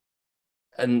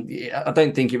I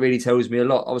don't think it really tells me a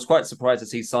lot. I was quite surprised to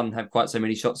see Son have quite so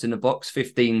many shots in the box.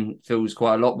 15 feels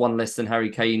quite a lot, one less than Harry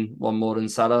Kane, one more than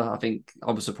Salah. I think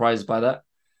I was surprised by that.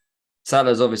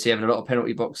 Salah's obviously having a lot of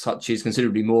penalty box touches,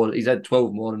 considerably more. He's had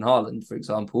 12 more than Haaland, for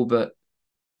example, but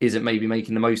isn't maybe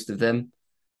making the most of them.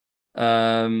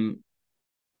 But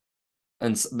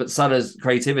Salah's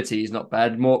creativity is not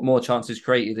bad. More chances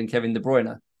created than Kevin De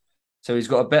Bruyne. So he's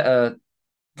got a better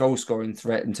goal scoring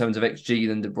threat in terms of XG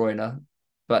than De Bruyne,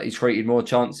 but he's created more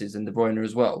chances than De Bruyne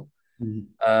as well.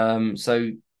 So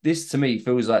this to me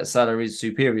feels like Salah is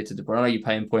superior to De Bruyne. I know you're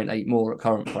paying 0.8 more at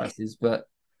current prices, but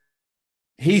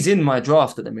he's in my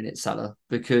draft at the minute, Salah,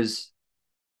 because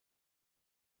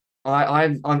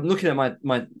I'm looking at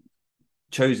my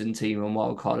chosen team on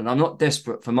Wildcard, and I'm not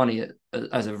desperate for money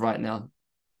as of right now,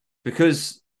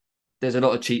 because there's a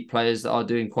lot of cheap players that are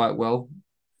doing quite well.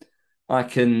 I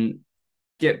can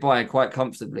get by quite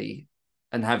comfortably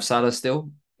and have Salah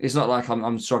still. It's not like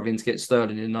I'm struggling to get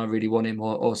Sterling and I really want him,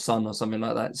 or Son or something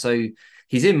like that. So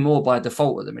he's in more by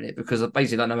default at the minute because I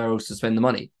basically don't know where else to spend the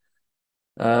money.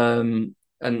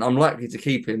 And I'm likely to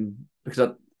keep him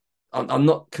because I'm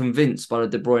not convinced by the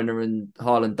De Bruyne and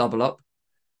Haaland double up.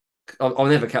 I'll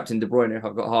never captain De Bruyne if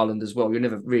I've got Haaland as well. You'll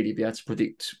never really be able to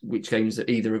predict which games that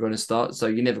either are going to start. So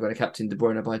you're never going to captain De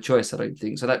Bruyne by choice, I don't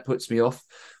think. So that puts me off.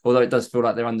 Although it does feel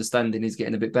like their understanding is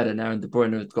getting a bit better now. And De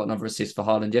Bruyne has got another assist for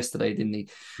Haaland yesterday, didn't he?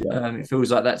 Yeah. It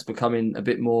feels like that's becoming a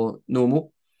bit more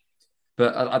normal.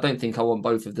 But I don't think I want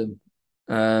both of them.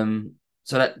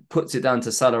 So that puts it down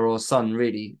to Salah or Son,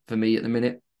 really, for me at the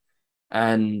minute.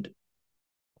 And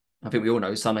I think we all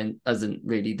know Son hasn't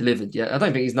really delivered yet. I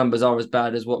don't think his numbers are as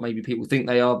bad as what maybe people think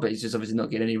they are, but he's just obviously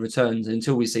not getting any returns. And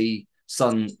until we see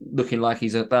Son looking like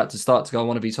he's about to start to go on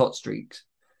one of his hot streaks,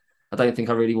 I don't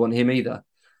think I really want him either.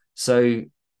 So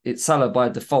it's Salah by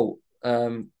default,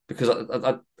 because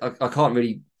I can't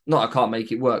really, not I can't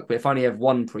make it work, but if I only have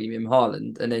one premium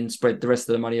Haaland and then spread the rest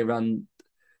of the money around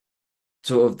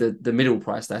sort of the middle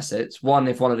priced assets,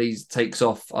 if one of these takes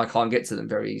off, I can't get to them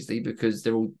very easily because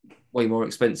they're all way more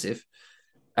expensive.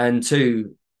 And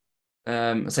two,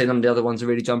 I say none of the other ones are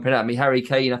really jumping out. I mean, Harry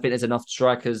Kane, I think there's enough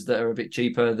strikers that are a bit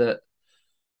cheaper that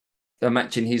are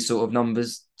matching his sort of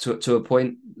numbers to a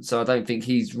point. So I don't think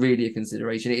he's really a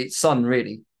consideration. It's Son,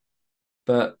 really.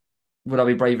 But would I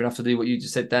be brave enough to do what you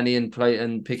just said, Danny, and play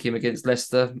and pick him against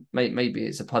Leicester? Maybe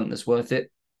it's a punt that's worth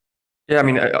it. Yeah, I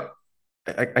mean,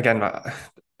 again,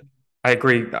 I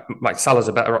agree that like Salah's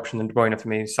a better option than De Bruyne for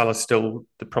me. Salah's still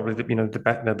probably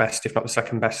the best, if not the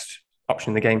second best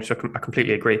option in the game. So I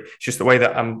completely agree. It's just the way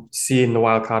that I'm seeing the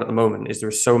wild card at the moment is there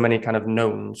are so many kind of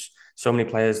knowns, so many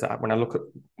players that when I'm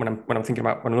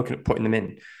looking at putting them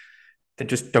in, they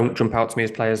just don't jump out to me as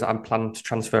players that I'm planning to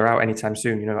transfer out anytime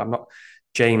soon. You know, I'm not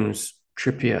James,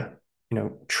 Trippier,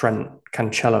 Trent,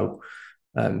 Cancelo,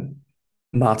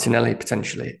 Martinelli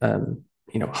potentially,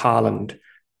 Haaland,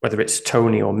 whether it's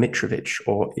Tony or Mitrovic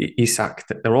or Isak,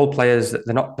 they're all players that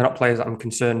they're not players that I'm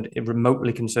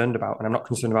remotely concerned about, and I'm not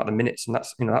concerned about the minutes, and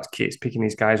that's key. It's picking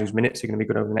these guys whose minutes are going to be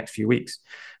good over the next few weeks.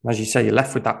 And as you say, you're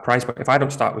left with that price. But if I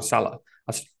don't start with Salah,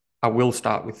 I will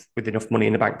start with enough money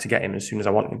in the bank to get him as soon as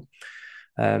I want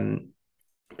him.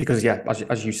 Because yeah,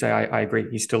 as you say, I agree.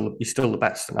 He's still the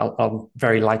best, and I'll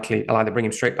very likely I'll either bring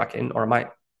him straight back in or I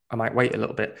might wait a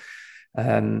little bit.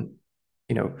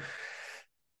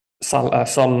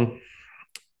 Son,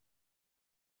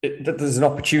 there's an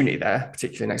opportunity there,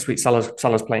 particularly next week.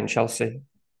 Salah's playing Chelsea.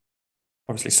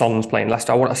 Obviously, Son's playing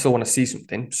Leicester. I still want to see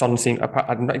something.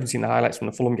 I've not even seen the highlights from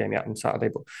the Fulham game yet on Saturday,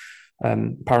 but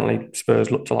apparently Spurs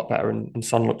looked a lot better and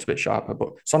Son looked a bit sharper.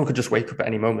 But Son could just wake up at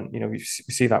any moment. We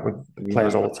see that with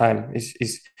players all the time.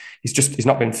 He's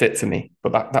not been fit for me,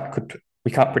 but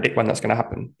we can't predict when that's going to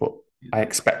happen. But I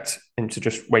expect him to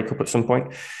just wake up at some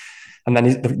point. And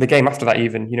then the game after that,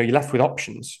 even, you're left with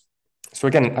options. So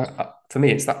again, for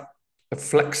me, it's that a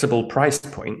flexible price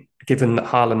point, given that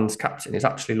Haaland's captain is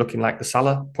actually looking like the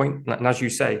Salah point. And as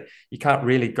you say, you can't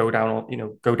really go down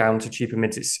to cheaper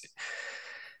mids.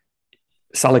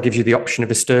 Salah gives you the option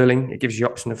of a Sterling. It gives you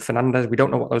the option of Fernandes. We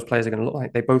don't know what those players are going to look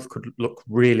like. They both could look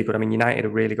really good. I mean, United are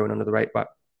really going under the radar,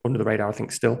 I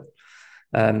think, still.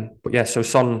 But yeah, so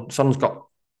Son's got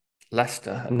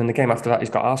Leicester, and then the game after that he's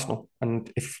got Arsenal.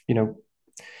 And if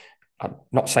I'm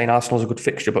not saying Arsenal's a good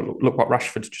fixture, but look what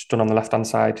Rashford's just done on the left hand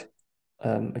side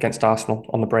against Arsenal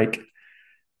on the break.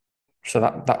 So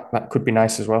that could be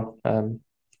nice as well.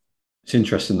 It's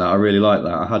interesting that I really like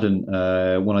that. I hadn't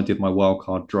when I did my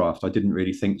wildcard draft, I didn't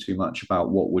really think too much about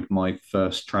what would my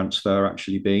first transfer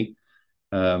actually be.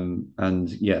 And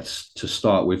yes, to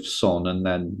start with Son, and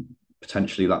then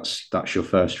potentially that's your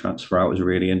first transfer out, is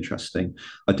really interesting.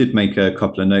 I did make a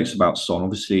couple of notes about Son.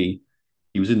 Obviously,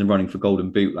 he was in the running for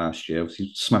Golden Boot last year.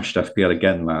 He smashed FPL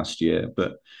again last year,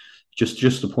 but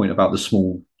just the point about the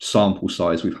small sample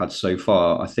size we've had so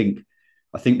far, I think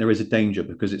there is a danger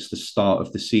because it's the start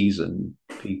of the season.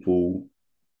 People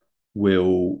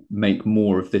will make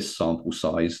more of this sample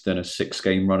size than a 6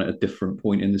 game run at a different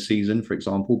point in the season, for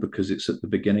example, because it's at the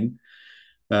beginning.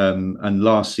 And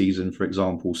last season, for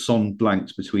example, Son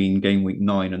blanked between game week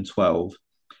 9 and 12,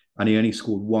 and he only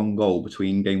scored 1 goal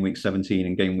between game week 17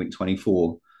 and game week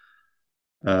 24.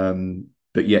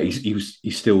 But yeah,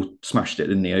 he still smashed it,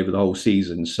 didn't he, over the whole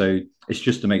season? So it's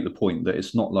just to make the point that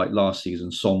it's not like last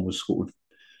season. Son was sort of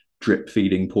drip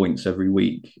feeding points every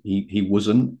week. He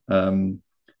wasn't.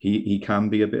 He can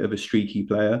be a bit of a streaky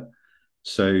player.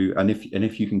 So and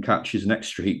if you can catch his next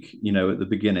streak, at the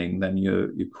beginning, then you're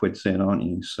quids in, aren't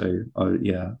you? So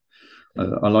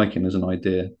I like him as an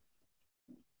idea.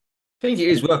 I think it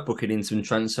is worth booking in some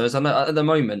transfers. I know at the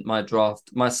moment,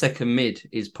 my second mid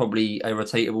is probably a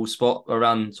rotatable spot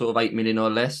around sort of 8 million or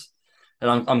less.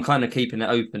 And I'm kind of keeping it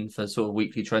open for sort of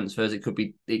weekly transfers. It could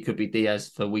be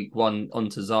Diaz for week 1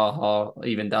 onto Zaha,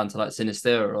 even down to like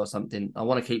Sinisterra or something. I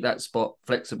want to keep that spot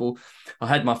flexible. I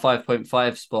had my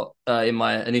 5.5 spot in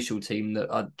my initial team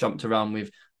that I jumped around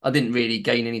with. I didn't really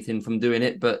gain anything from doing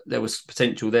it, but there was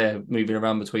potential there moving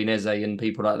around between Eze and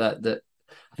people like that. That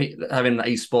I think having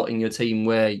a spot in your team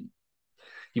where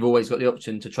you've always got the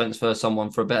option to transfer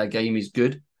someone for a better game is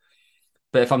good.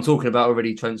 But if I'm talking about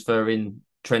already transferring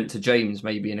Trent to James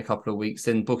maybe in a couple of weeks,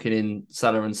 then booking in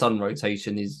Salah and Son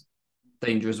rotation is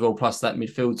dangerous as well, plus that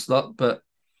midfield slot. But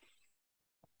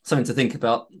something to think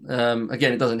about.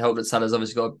 Again, it doesn't help that Salah's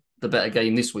obviously got the better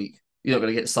game this week. You're not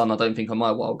going to get Son, I don't think, on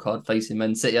my wild card facing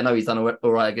Man City. I know he's done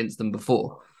all right against them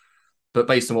before, but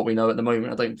based on what we know at the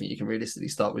moment, I don't think you can realistically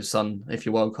start with Son if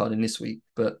you're wild carding this week.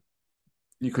 But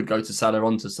you could go to Salah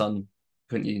onto Son,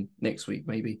 couldn't you, next week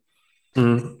maybe?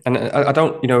 And I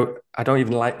don't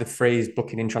even like the phrase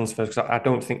booking in transfers because I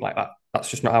don't think like that. That's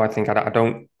just not how I think.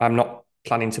 I'm not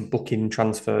planning to book in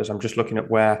transfers. I'm just looking at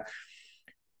where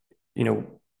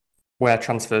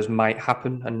transfers might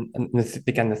happen. And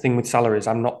again, the thing with Salah is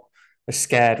I'm not as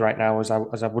scared right now as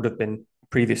I would have been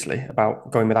previously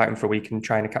about going without him for a week and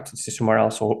trying to captaincy somewhere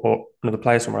else or another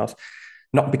player somewhere else.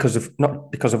 Not because of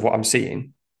what I'm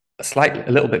seeing, a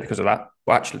little bit because of that,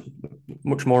 but actually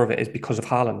much more of it is because of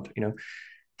Haaland.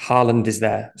 Haaland is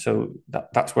there, so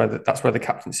that's where the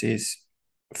captaincy is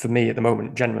for me at the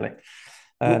moment. Generally,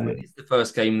 it's the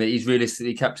first game that he's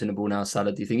realistically captainable now.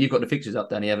 Salah, do you think you've got the fixtures up,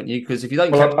 Danny? Haven't you? Because if you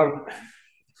don't,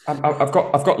 I've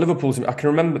got Liverpool's. I can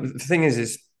remember the thing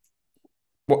is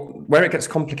where it gets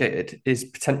complicated is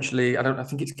potentially. I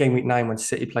think it's game week 9 when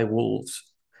City play Wolves.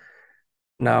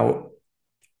 Now,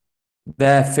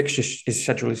 their fixture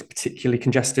schedule is particularly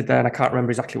congested there, and I can't remember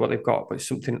exactly what they've got, but it's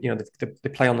something, they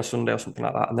play on the Sunday or something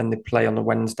like that, and then they play on the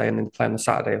Wednesday, and then they play on the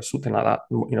Saturday or something like that.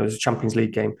 There's a Champions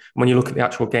League game. When you look at the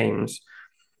actual games,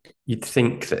 you'd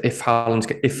think that if Haaland's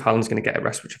going to get a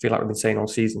rest, which I feel like we've been saying all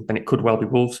season, then it could well be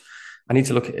Wolves. I need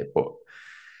to look at it, but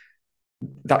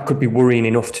that could be worrying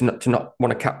enough to not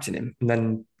want to captain him. And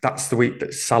then that's the week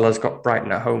that Salah's got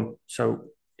Brighton at home, so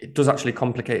it does actually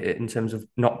complicate it in terms of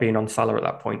not being on Salah at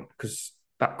that point, because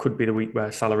that could be the week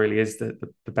where Salah really is the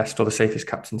best or the safest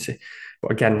captaincy.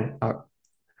 But again,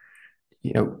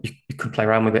 you could play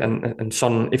around with it. And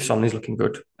Son, if Son is looking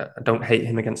good, I don't hate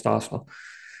him against Arsenal.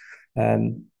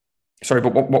 Sorry,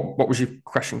 but what was your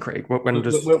question, Craig?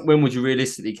 When would you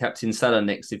realistically captain Salah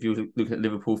next if you were looking at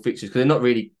Liverpool fixtures? Because they're not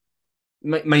really.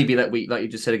 Maybe that week, like you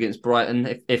just said, against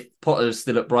Brighton. If Potter's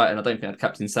still at Brighton, I don't think I'd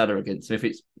captain Salah against him. If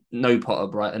it's no Potter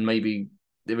Brighton, maybe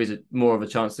there is more of a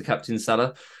chance to captain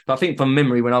Salah. But I think from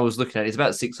memory, when I was looking at it, it's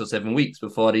about 6 or 7 weeks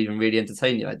before I'd even really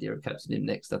entertain the idea of captaining him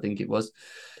next. I think it was.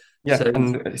 Yeah, so,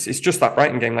 and it's just that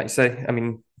Brighton game, like you say. I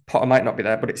mean, Potter might not be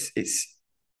there, but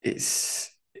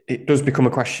it does become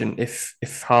a question if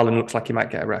Haaland looks like he might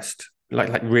get a rest,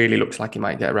 like really looks like he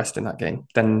might get a rest in that game,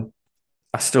 then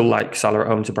I still like Salah at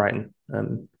home to Brighton.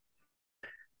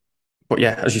 But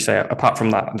yeah, as you say, apart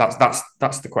from that,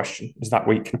 that's the question, is that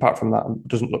week. And apart from that, it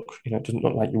doesn't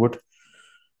look like you would.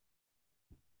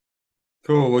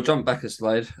 Cool. We'll jump back a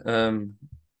slide.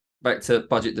 Back to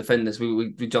budget defenders.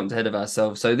 We jumped ahead of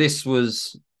ourselves. So this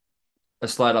was a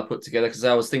slide I put together because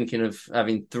I was thinking of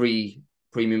having 3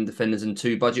 premium defenders and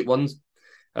 2 budget ones,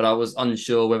 and I was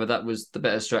unsure whether that was the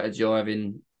better strategy or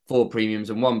having 4 premiums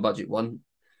and 1 budget one.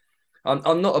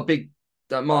 I'm not a big.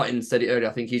 Martin said it earlier.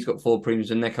 I think he's got 4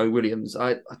 premiums and Neco Williams.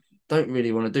 I don't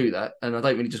really want to do that. And I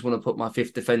don't really just want to put my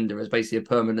fifth defender as basically a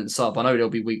permanent sub. I know there'll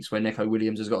be weeks where Neco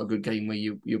Williams has got a good game where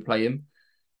you play him.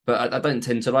 But I don't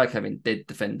tend to like having dead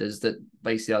defenders that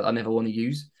basically I never want to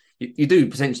use. You do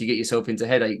potentially get yourself into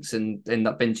headaches and end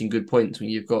up benching good points when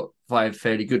you've got 5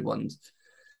 fairly good ones.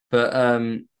 But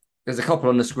there's a couple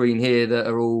on the screen here that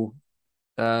are all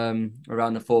around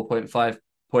the 4.5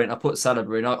 point. I put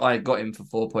Saliba in. I got him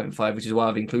for 4.5, which is why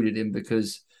I've included him,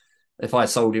 because if I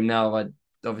sold him now, I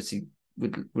obviously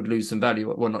would lose some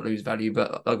value. Well, not lose value,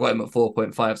 but I got him at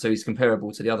 4.5, so he's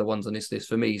comparable to the other ones on this list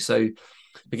for me. So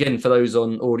again, for those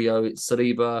on audio, it's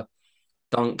Saliba,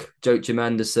 Dunk, Joachim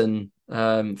Anderson,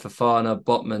 Fofana,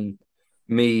 Botman,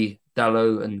 me,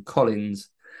 Dalot, and Collins.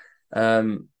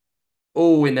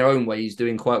 All in their own ways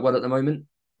doing quite well at the moment.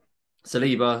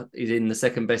 Saliba is in the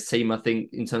second best team, I think,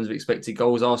 in terms of expected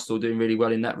goals. Arsenal doing really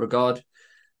well in that regard.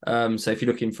 So if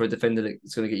you're looking for a defender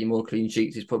that's going to get you more clean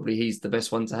sheets, he's the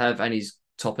best one to have, and he's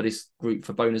top of this group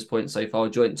for bonus points so far,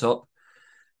 joint top.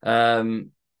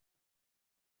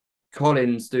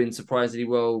 Collins doing surprisingly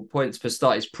well. Points per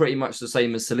start is pretty much the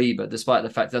same as Saliba, despite the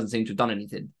fact he doesn't seem to have done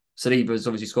anything. Saliba has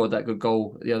obviously scored that good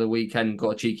goal the other week and got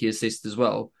a cheeky assist as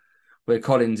well, where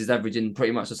Collins is averaging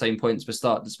pretty much the same points per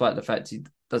start, despite the fact he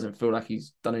doesn't feel like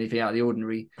he's done anything out of the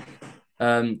ordinary.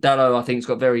 Dalot, I think, has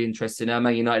got very interesting now.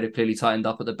 Man United have clearly tightened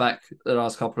up at the back the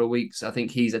last couple of weeks. I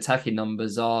think his attacking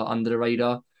numbers are under the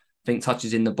radar. I think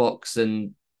touches in the box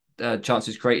and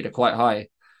chances created are quite high.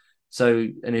 So,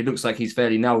 and it looks like he's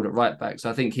fairly nailed at right back. So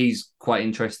I think he's quite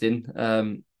interesting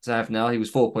to have now. He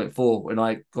was 4.4 when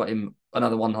I got him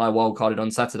another one high wildcarded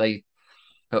on Saturday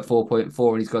at 4.4,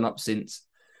 and he's gone up since.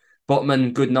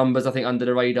 Botman, good numbers, I think, under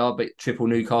the radar, but triple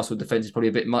Newcastle defence is probably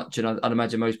a bit much, and I'd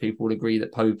imagine most people will agree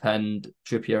that Pope and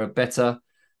Trippier are better.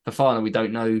 Fofana, we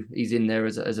don't know. He's in there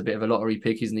as a bit of a lottery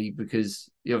pick, isn't he? Because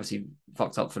he obviously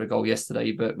fucked up for the goal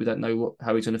yesterday, but we don't know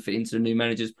how he's going to fit into the new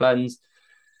manager's plans.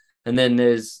 And then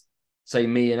there's, say,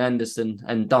 me and Anderson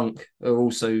and Dunk are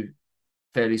also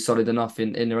fairly solid enough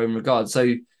in their own regard.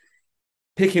 So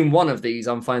picking one of these,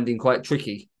 I'm finding quite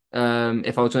tricky.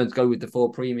 If I was going to go with the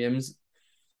 4 premiums,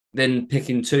 then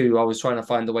picking 2, I was trying to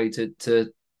find a way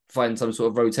to find some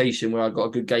sort of rotation where I got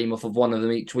a good game off of one of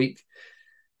them each week.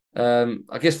 I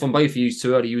guess from both of you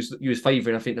too early, you was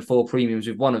favouring, I think, the 4 premiums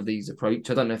with one of these approach.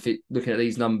 I don't know if looking at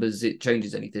these numbers, it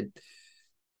changes anything.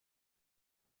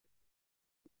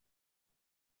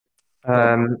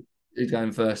 Who's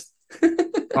going first?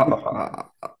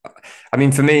 I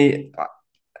mean, for me,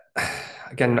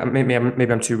 again, maybe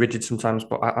I'm too rigid sometimes,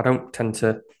 but I don't tend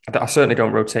to. I certainly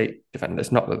don't rotate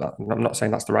defenders. Not that I'm not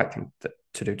saying that's the right thing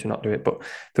to do, to not do it. But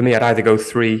for me, I'd either go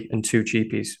 3 and 2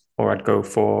 cheapies, or I'd go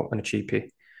 4 and a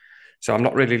cheapie. So I'm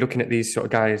not really looking at these sort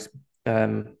of guys.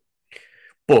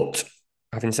 But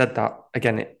having said that,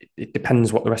 again, it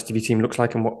depends what the rest of your team looks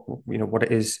like and what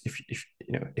it is.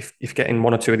 If getting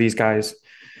 1 or 2 of these guys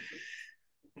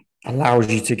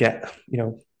allows you to get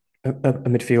a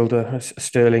midfielder, a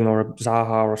Sterling or a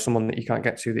Zaha or someone that you can't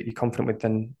get to that you're confident with,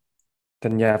 then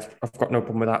yeah, I've got no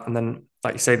problem with that. And then,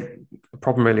 like you say, the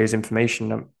problem really is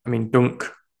information. I mean, Dunk,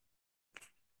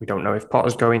 we don't know if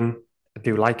Potter's going. I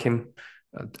do like him.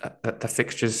 The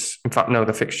fixtures, in fact, no,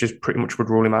 the fixtures pretty much would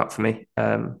rule him out for me.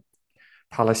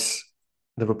 Palace,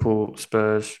 Liverpool,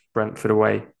 Spurs, Brentford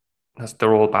away.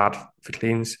 They're all bad for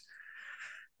cleans.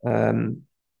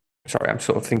 Sorry, I'm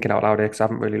sort of thinking out loud here because I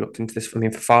haven't really looked into this. I mean,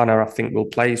 Fofana, I think, will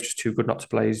play. He's just too good not to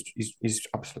play. He's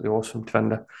absolutely awesome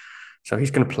defender. So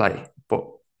he's going to play, but,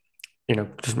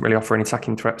 doesn't really offer any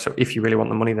attacking threat. So if you really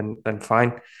want the money, then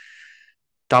fine.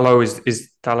 Dalot is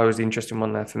the interesting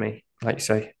one there for me. Like you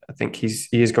say, I think he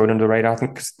is going under the radar. I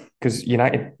think because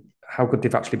United, how good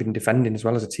they've actually been defending as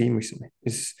well as a team recently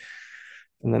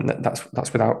and then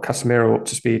that's without Casemiro up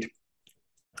to speed.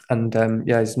 And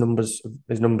his numbers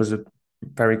are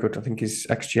very good. I think his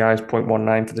XGI is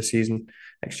 0.19 for the season,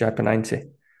 XGI per 90.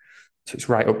 So it's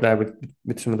right up there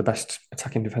with some of the best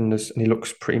attacking defenders, and he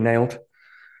looks pretty nailed.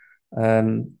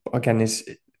 Again, his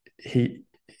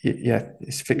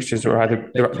fixtures are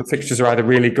either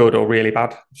really good or really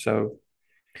bad. So,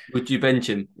 would you bench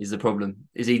him? Is the problem?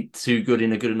 Is he too good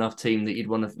in a good enough team that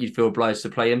you'd feel obliged to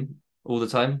play him all the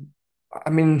time? I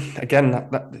mean, again,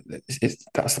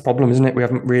 that's the problem, isn't it? We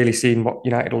haven't really seen what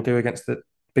United will do against the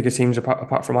bigger teams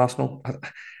apart from Arsenal.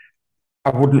 I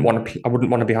wouldn't want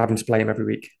to be having to play him every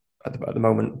week at the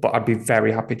moment, but I'd be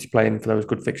very happy to play him for those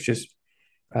good fixtures.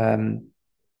 And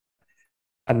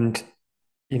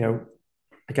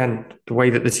again, the way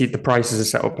that the prices are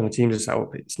set up and the teams are set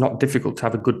up, it's not difficult to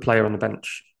have a good player on the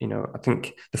bench. I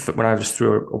think when I just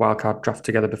threw a wildcard draft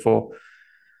together before,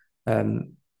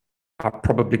 I'd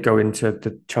probably go into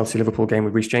the Chelsea-Liverpool game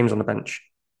with Reece James on the bench.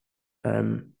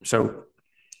 So,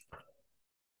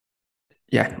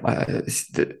 yeah,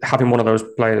 having one of those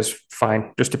players,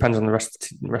 fine. Just depends on the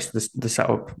rest of the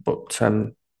setup. But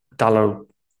Dalot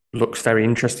looks very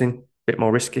interesting, a bit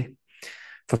more risky.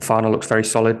 Fofana looks very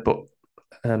solid, but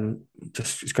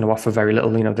just it's going to offer very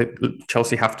little.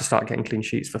 Chelsea have to start getting clean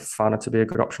sheets for Fofana to be a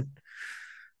good option.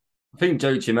 I think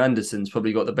Joachim Andersen's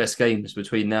probably got the best games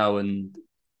between now and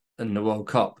the World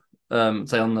Cup.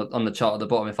 Say on the chart at the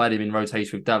bottom, if I had him in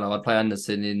rotation with Dalot, I'd play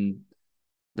Andersen in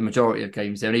the majority of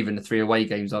games there, and even the 3 away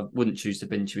games, I wouldn't choose to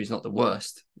bench him. He's not the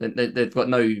worst. They've got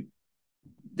the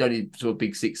only sort of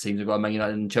big 6 teams have got Man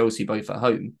United and Chelsea both at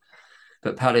home.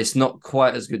 But Palace not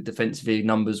quite as good defensively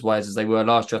numbers wise as they were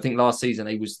last year. I think last season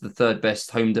he was the 3rd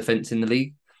best home defence in the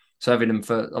league. So having them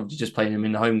for obviously just playing them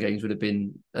in the home games would have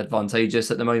been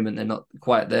advantageous. At the moment, they're not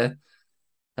quite there.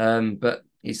 But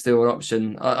he's still an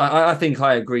option. I think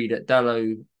I agree that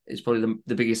Dalot is probably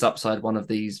the biggest upside one of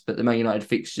these, but the Man United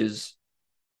fixtures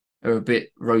are a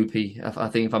bit ropey, I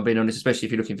think, if I'm being honest, especially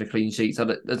if you're looking for clean sheets.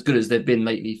 As good as they've been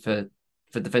lately for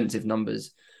defensive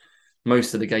numbers,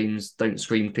 most of the games don't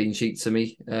scream clean sheets to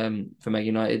me for Man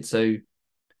United. So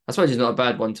I suppose he's not a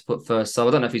bad one to put first. So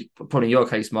I don't know if he's probably in your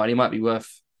case, Martin, he might be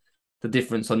worth the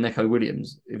difference on Neco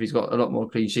Williams if he's got a lot more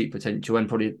clean sheet potential, and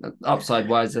probably upside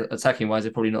wise, attacking wise,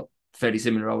 they're probably not fairly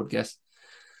similar, I would guess.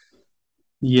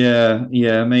 Yeah,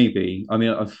 maybe. I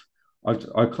mean,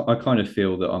 I kind of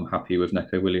feel that I'm happy with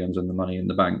Neco Williams and the money in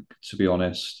the bank, to be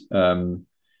honest. As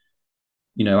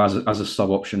a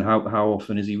sub option, how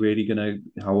often is he really gonna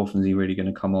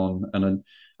come on? And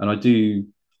I do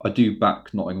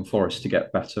back Nottingham Forest to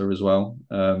get better as well.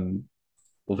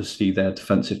 Obviously their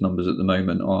defensive numbers at the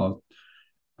moment are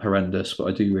horrendous, but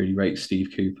I do really rate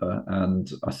Steve Cooper, and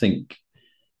I think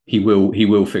he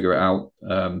will figure it out.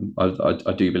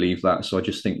 I do believe that. So I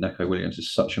just think Neco Williams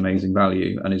is such amazing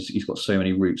value, and he's got so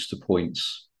many routes to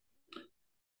points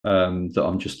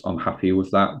that I'm happy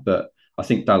with that. But I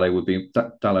think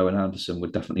Dalot and Andersen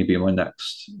would definitely be my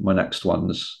next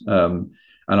ones. And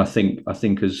I think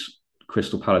as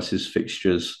Crystal Palace's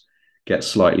fixtures get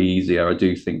slightly easier, I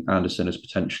do think Andersen has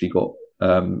potentially got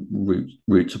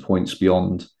route to points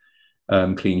beyond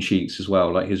clean sheets as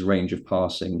well. Like his range of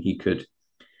passing, he could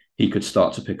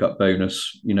start to pick up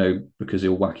bonus, because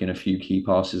he'll whack in a few key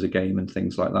passes a game and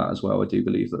things like that as well. I do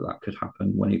believe that could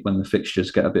happen when the fixtures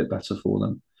get a bit better for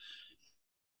them.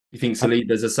 You think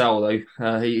Saliba's a sell though?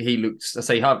 He looks. I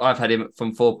say I've had him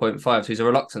from 4.5, so he's a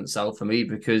reluctant sell for me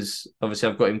because obviously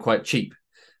I've got him quite cheap.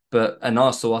 But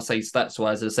Arsenal, I say stats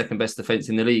wise, are the 2nd best defence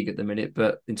in the league at the minute.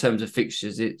 But in terms of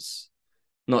fixtures, it's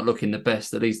not looking the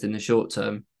best, at least in the short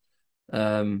term.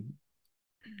 I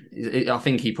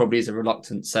think he probably is a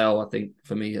reluctant sell, I think,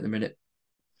 for me at the minute.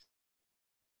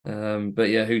 But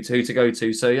yeah, who to go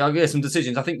to? So I'll get some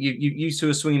decisions. I think you two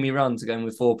are swinging me around to going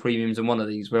with 4 premiums and one of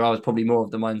these, where I was probably more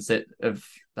of the mindset of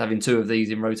having 2 of these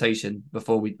in rotation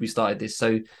before we started this.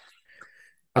 So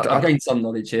I gained some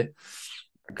knowledge here.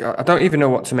 I don't even know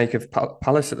what to make of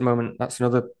Palace at the moment. That's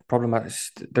another problem.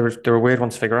 They're a weird one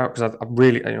to figure out, because I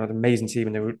really, an amazing team,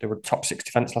 and they were top 6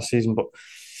 defence last season. But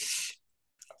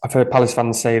I've heard Palace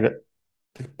fans say that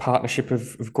the partnership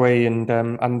of Gueye and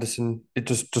Andersen, it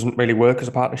just doesn't really work as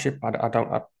a partnership.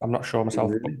 I'm not sure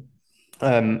myself. Really?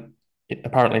 But,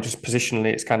 apparently, just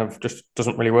positionally, it's kind of just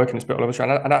doesn't really work, and it's a bit all over.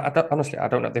 And honestly, I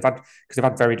don't know. They've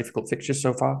had very difficult fixtures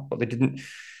so far, but they didn't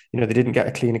get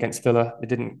a clean against Villa. They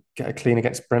didn't get a clean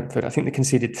against Brentford. I think they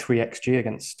conceded 3 XG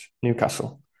against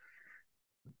Newcastle.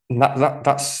 And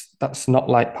that's not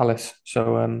like Palace.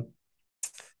 So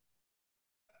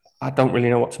I don't really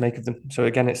know what to make of them. So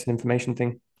again, it's an information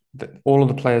thing. All of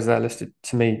the players there listed,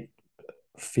 to me,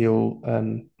 feel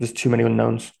there's too many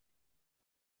unknowns.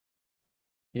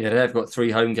 Yeah, they've got 3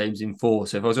 home games in 4.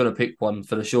 So if I was going to pick one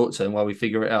for the short term while we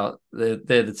figure it out, they're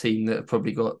the team that have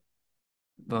probably got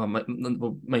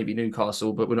maybe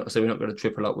Newcastle, but we're not going to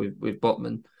triple up with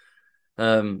Botman.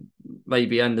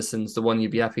 Maybe Andersen's the one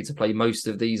you'd be happy to play most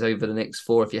of these over the next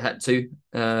 4 if you had to.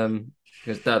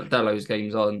 Because Dalot's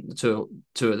games are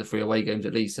 2 of the 3 away games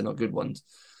at least, they're not good ones.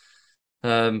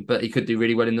 But he could do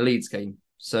really well in the Leeds game.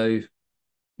 So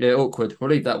yeah, awkward.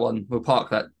 We'll leave that one. We'll park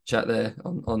that chat there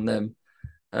on them.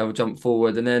 We'll jump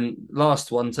forward. And then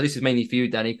last one. So this is mainly for you,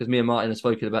 Danny, because me and Martin have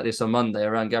spoken about this on Monday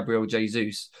around Gabriel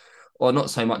Jesus. Or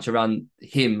not so much around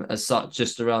him as such,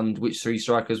 just around which 3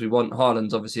 strikers we want.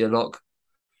 Haaland's obviously a lock.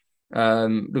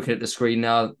 Looking at the screen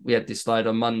now, we had this slide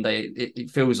on Monday. It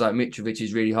feels like Mitrovic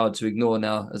is really hard to ignore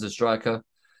now as a striker.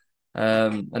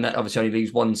 And that obviously only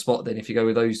leaves one spot then if you go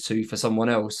with those 2 for someone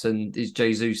else. And is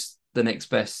Jesus the next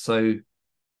best? So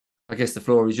I guess the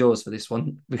floor is yours for this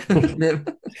one.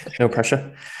 No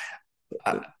pressure.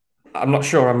 I'm not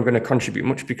sure I'm going to contribute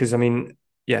much because, I mean,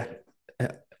 yeah,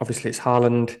 obviously it's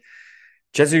Haaland.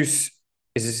 Jesus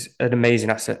is an amazing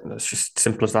asset. That's just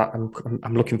simple as that.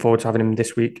 I'm looking forward to having him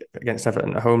this week against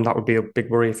Everton at home. That would be a big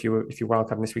worry if you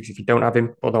wildcarding this week if you don't have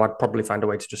him. Although I'd probably find a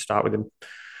way to just start with him.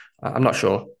 I'm not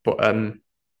sure, but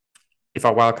if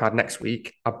I wildcard next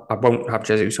week, I won't have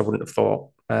Jesus. I wouldn't have thought.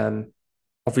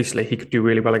 Obviously, he could do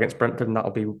really well against Brentford, and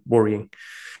that'll be worrying.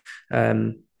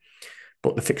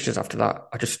 But the fixtures after that,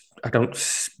 I don't.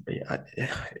 It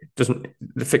doesn't.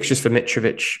 The fixtures for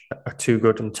Mitrovic are too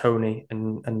good, and Tony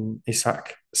and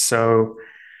Isak. So,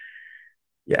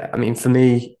 yeah, I mean, for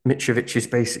me, Mitrovic is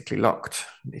basically locked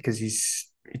because he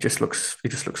just looks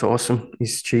awesome.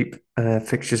 He's cheap.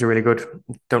 Fixtures are really good.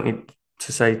 Don't need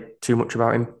to say too much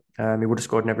about him. He would have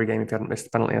scored in every game if he hadn't missed the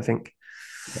penalty, I think.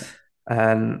 Yeah.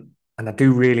 And I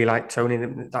do really like Tony.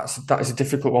 That is a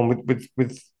difficult one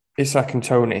with Isak and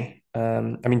Tony.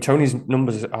 I mean, Tony's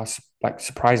numbers are like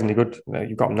surprisingly good.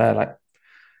 You've got him there like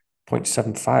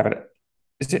 0.75. Are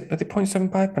they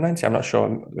 0.75 per 90? I'm not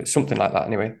sure. It's something like that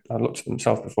anyway. I looked at them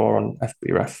myself before on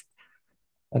FBref,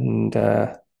 and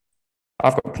I've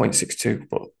got 0.62,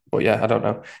 but yeah, I don't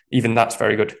know. Even that's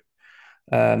very good.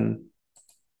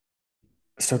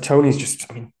 So Tony's just,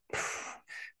 I mean,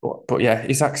 but yeah,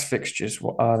 Isak's fixtures,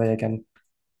 what are they again?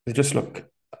 They just look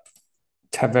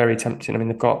very tempting. I mean,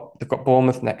 they've got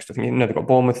Bournemouth next. I think they've got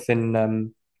Bournemouth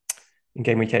in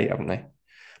game week 8, haven't they?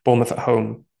 Bournemouth at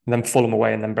home, and then Fulham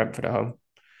away, and then Brentford at home.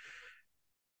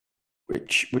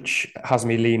 Which has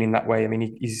me leaning that way. I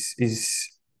mean, he's.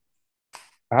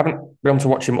 I haven't been able to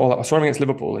watch him all. I saw him against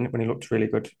Liverpool, and when he looked really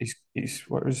good. I'm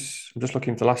just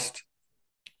looking for the last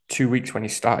 2 weeks when he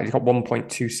started. He's got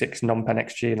 1.26 non-pen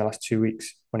XG in the last 2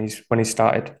 weeks when he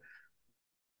started.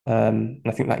 And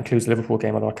I think that includes the Liverpool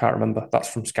game, although I can't remember. That's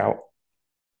from Scout.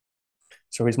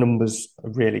 So his numbers are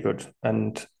really good.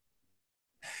 And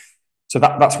so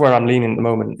that's where I'm leaning at the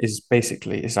moment is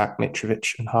basically Isak,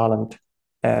 Mitrovic and Haaland.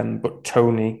 But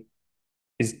Tony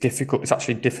is difficult. It's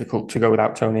actually difficult to go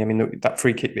without Tony. I mean, that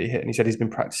free kick that he hit and he said he's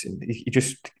been practicing.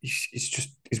 He's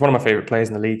one of my favourite players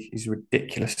in the league. He's a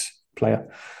ridiculous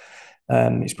player.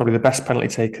 He's probably the best penalty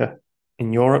taker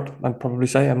in Europe, I'd probably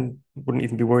say. I wouldn't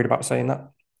even be worried about saying that.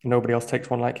 Nobody else takes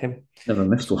one like him. Never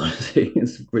missed one.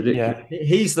 It's ridiculous. Yeah.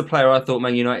 He's the player I thought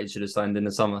Man United should have signed in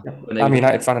the summer. Yeah. I'm a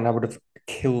United fan and I would have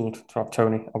killed to have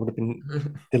Tony. I would have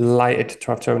been delighted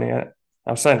to have Tony. I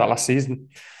was saying that last season.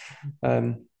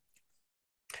 And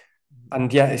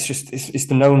yeah, it's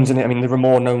the knowns, isn't it? I mean, there are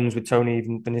more knowns with Tony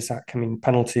even than Isak. I mean,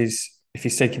 penalties, if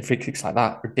he's taking free kicks like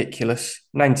that, ridiculous.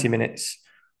 90 minutes,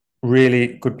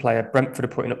 really good player. Brentford are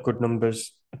putting up good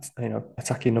numbers,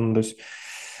 attacking numbers.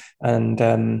 And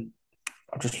I'm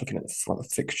just looking at what the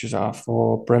fixtures are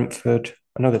for Brentford.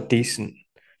 I know they're decent.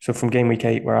 So from game week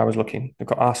 8, where I was looking, they've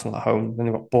got Arsenal at home, then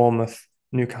they've got Bournemouth,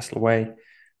 Newcastle away,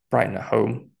 Brighton at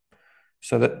home.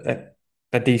 So that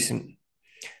they're decent.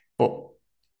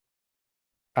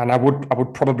 And I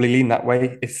would probably lean that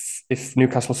way if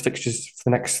Newcastle's fixtures for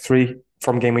the next 3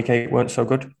 from game week 8 weren't so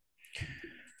good.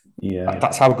 Yeah,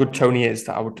 that's how good Tony is.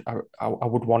 That I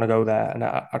would want to go there, and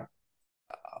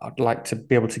I'd like to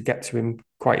be able to get to him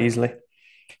quite easily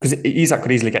because Isak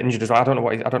could easily get injured as well. I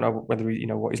don't know whether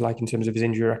what he's like in terms of his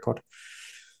injury record.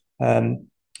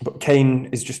 But Kane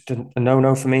is just a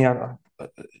no-no for me.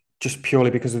 Just purely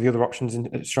because of the other options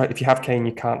in strike. If you have Kane,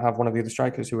 you can't have one of the other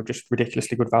strikers who are just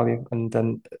ridiculously good value. And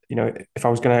then, if I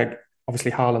was going to,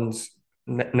 obviously Haaland's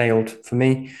nailed for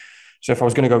me. So if I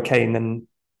was going to go Kane, then,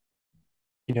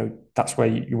 that's where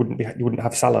you wouldn't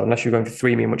have Salah unless you're going for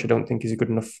 3 million, which I don't think is a good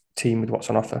enough team with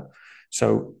what's on offer.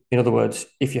 So in other words,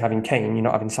 if you're having Kane, you're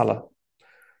not having Salah.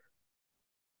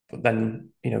 But then,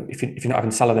 if you're not having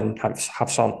Salah, then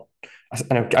have Son.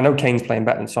 I know Kane's playing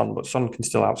better than Son, but Son can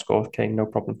still outscore Kane, no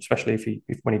problem, especially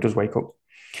when he does wake up.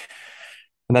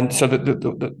 And then, so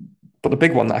but the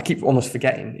big one that I keep almost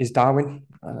forgetting is Darwin.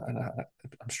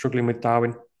 I'm struggling with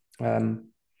Darwin.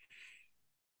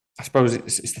 I suppose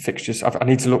it's the fixtures. I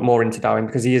need to look more into Darwin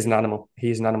because he is an animal.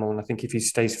 He is an animal, and I think if he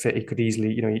stays fit, he could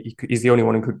easily, he's the only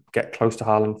one who could get close to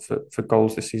Haaland for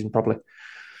goals this season, probably.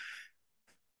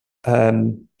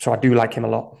 So I do like him a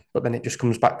lot, but then it just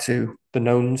comes back to the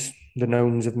knowns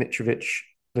of Mitrovic,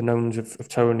 the knowns of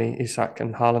Tony, Isak,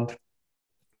 and Haaland.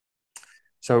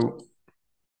 So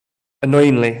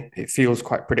annoyingly, it feels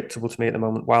quite predictable to me at the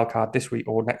moment. Wildcard this week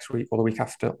or next week or the week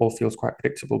after all feels quite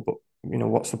predictable. But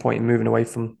what's the point in moving away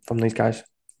from these guys?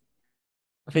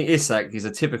 I think Isak is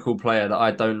a typical player that I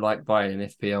don't like buying in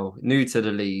FPL. New to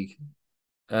the league.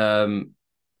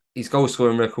 his goal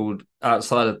scoring record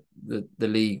outside of the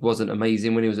league wasn't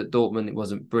amazing. When he was at Dortmund, it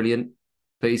wasn't brilliant.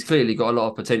 But he's clearly got a lot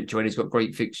of potential and he's got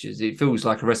great fixtures. It feels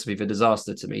like a recipe for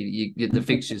disaster to me. The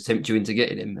fixtures tempt you into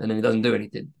getting him and then he doesn't do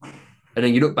anything. And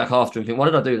then you look back after and think, why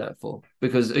did I do that for?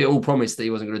 Because it all promised that he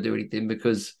wasn't going to do anything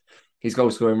because his goal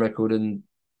scoring record and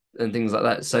things like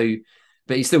that. So,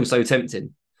 but he's still so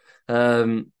tempting.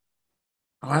 I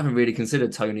haven't really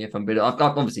considered Tony, if I'm being. I've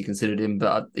obviously considered him,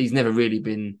 but he's never really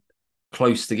been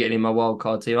close to getting in my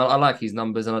wildcard team. I like his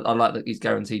numbers and I like that he's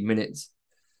guaranteed minutes,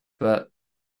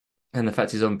 and the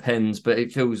fact he's on pens, but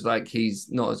it feels like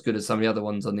he's not as good as some of the other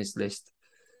ones on this list.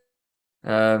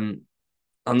 I'm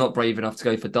not brave enough to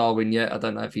go for Darwin yet. I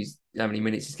don't know if how many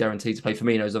minutes he's guaranteed to play.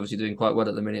 Firmino's obviously doing quite well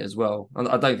at the minute as well.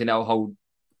 I don't think that'll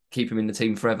keep him in the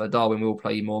team forever. Darwin will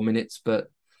play more minutes, but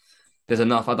there's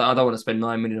enough. I don't want to spend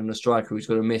 9 million on a striker who's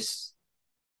going to miss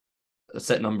a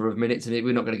set number of minutes, and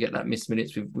we're not going to get that missed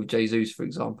minutes with Jesus, for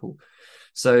example.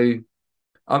 So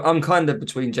I'm kind of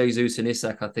between Jesus and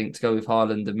Isak, I think, to go with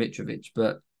Haaland and Mitrovic,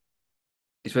 but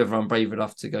it's whether I'm brave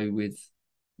enough to go with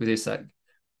Isak.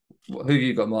 Who have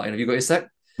you got, Martin? Have you got Isak?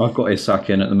 I've got Isak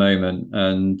in at the moment,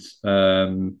 and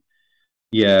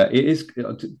it is.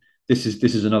 This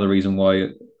is another reason why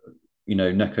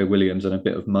Neco Williams and a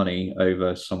bit of money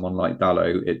over someone like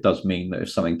Dalot. It does mean that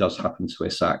if something does happen to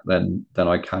Isak, then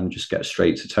I can just get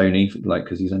straight to Tony, like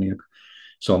because he's only.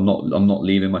 So I'm not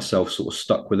leaving myself sort of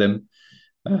stuck with him.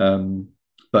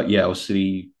 But yeah,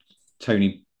 obviously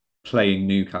Tony playing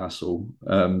Newcastle,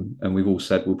 and we've all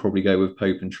said we'll probably go with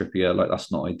Pope and Trippier. Like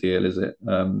that's not ideal, is it?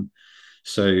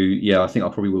 So yeah, I think I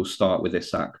probably will start with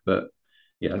Isak, but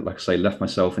yeah, like I say, left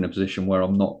myself in a position where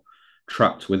I'm not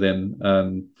trapped with him.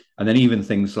 And then even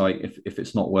things like if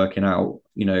it's not working out,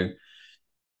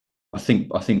 I think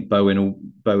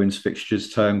Bowen's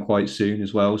fixtures turn quite soon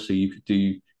as well. So you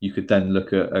could then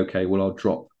look at, okay, well I'll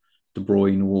drop De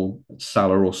Bruyne or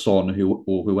Salah or Son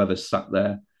or whoever's sat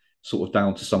there sort of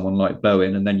down to someone like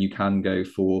Bowen, and then you can go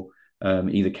for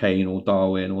either Kane or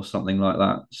Darwin or something like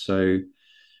that. So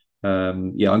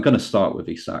I'm going to start with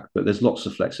Isak, but there's lots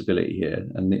of flexibility here,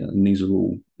 and these are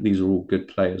all good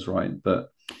players, right? But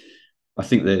I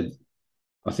think the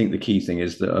key thing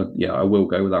is that I will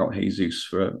go without Jesus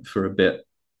for a bit.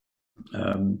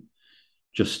 Again,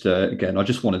 I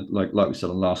just want to like we said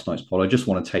on last night's pod, I just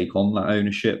want to take on that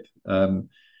ownership.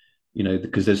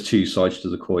 Because there's two sides to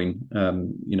the coin.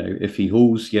 If he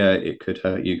hauls, it could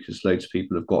hurt you because loads of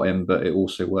people have got him, but it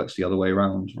also works the other way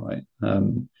around, right?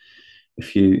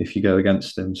 If you go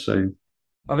against him. So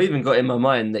I've even got in my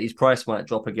mind that his price might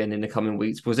drop again in the coming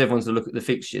weeks because everyone's to look at the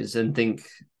fixtures and think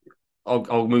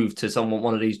I'll move to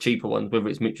one of these cheaper ones, whether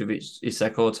it's Mitrovic,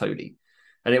 Isak or Tony.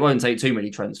 And it won't take too many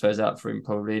transfers out for him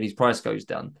probably, and his price goes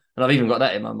down. And I've even got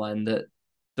that in my mind that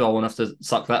do I want to have to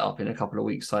suck that up in a couple of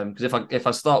weeks' time? Because if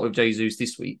I start with Jesus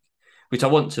this week, which I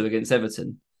want to against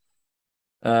Everton,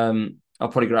 I am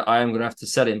going to have to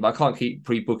sell him, but I can't keep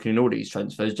pre-booking in all these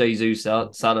transfers. Jesus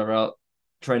out, Salah out,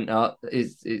 Trent out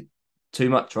is too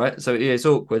much, right? So yeah, it's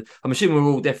awkward. I'm assuming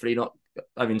we're all definitely not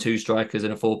having two strikers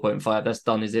and a 4.5. That's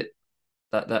done, is it?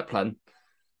 That plan?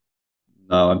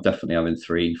 No, I'm definitely having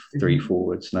three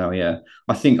forwards now. Yeah,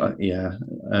 I think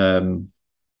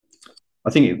I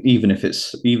think even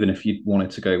if you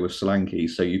wanted to go with Solanke,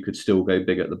 so you could still go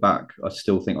big at the back. I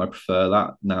still think I prefer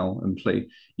that now and play.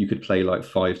 You could play like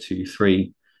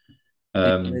 5-2-3.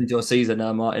 And your season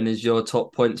now, Martin, is your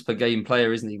top points per game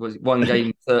player, isn't he? Was one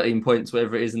game, 13 points,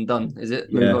 whatever it is, and done. Is it?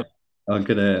 Yeah. I'm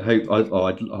gonna hope.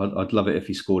 I'd love it if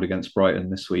he scored against Brighton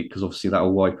this week because obviously that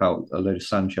will wipe out a load of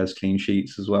Sanchez clean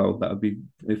sheets as well. That would be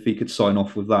if he could sign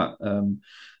off with that.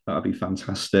 That would be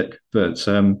fantastic. But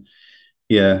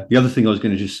the other thing I was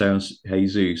going to just say on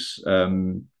Jesus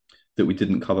that we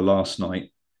didn't cover last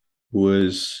night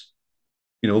was,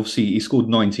 obviously he scored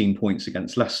 19 points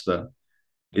against Leicester.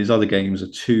 His other games are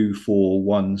 2-4,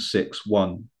 1-6,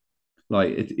 1.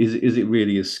 Like, is it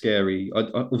really as scary?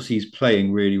 Obviously, he's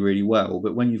playing really, really well,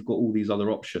 but when you've got all these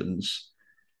other options,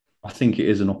 I think it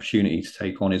is an opportunity to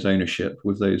take on his ownership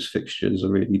with those fixtures. I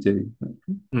really do.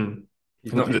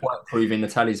 He's not quite proving the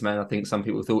talisman I think some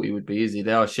people thought he would be, is he?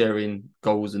 They are sharing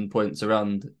goals and points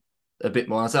around a bit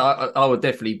more. So I would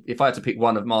definitely, if I had to pick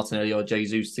one of Martinelli or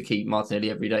Jesus to keep Martinelli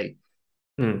every day,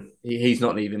 he's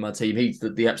not leaving my team. He's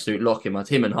the absolute lock in my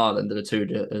team, and Haaland are the two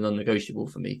that are non-negotiable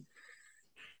for me.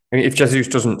 I mean, if Jesus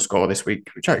doesn't score this week,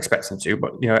 which I expect him to,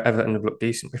 but Everton have looked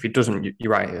decent. If he doesn't, you're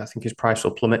right. I think his price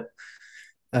will plummet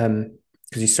because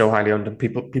he's so highly owned and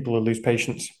people will lose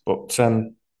patience. But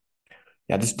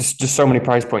there's just so many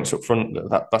price points up front.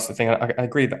 That's the thing. I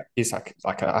agree that Isak,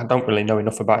 I don't really know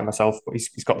enough about him myself, but he's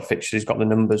got the fixtures, he's got the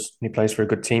numbers, and he plays for a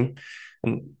good team.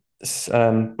 And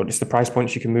But it's the price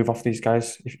points you can move off these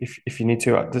guys if you need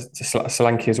to.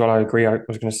 Solanke as well. I agree. I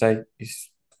was going to say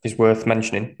he's worth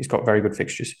mentioning. He's got very good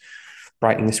fixtures.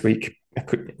 Brighton this week. It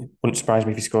wouldn't surprise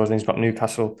me if he scores. Then he's got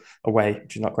Newcastle away,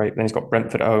 which is not great. Then he's got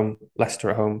Brentford at home, Leicester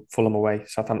at home, Fulham away,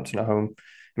 Southampton at home.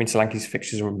 I mean, Solanke's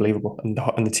fixtures are unbelievable, and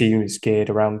the team is geared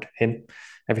around him.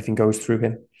 Everything goes through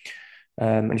him.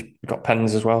 And he's got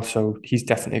pens as well, so he's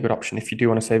definitely a good option if you do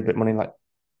want to save a bit of money, like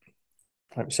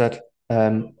we said.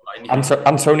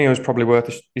 Antonio is probably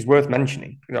worth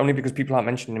mentioning, only because people aren't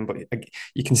mentioning him. But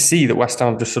you can see that West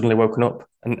Ham have just suddenly woken up,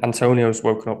 and Antonio's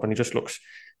woken up, and he just looks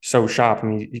so sharp. I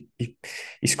mean,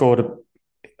 he scored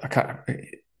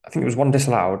I think it was one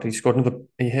disallowed. He scored another.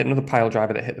 He hit another pile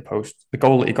driver that hit the post. The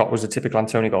goal that he got was a typical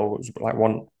Antonio goal. It was like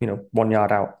 1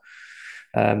 yard out.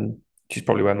 Which is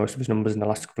probably where most of his numbers in the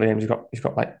last couple of games. He's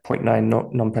got like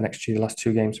 0.9 non-pen XG the last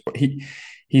 2 games, but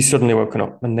he's suddenly woken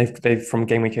up, and they've from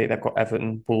game week 8 they've got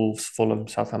Everton, Wolves, Fulham,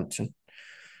 Southampton.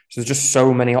 So there's just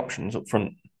so many options up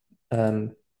front.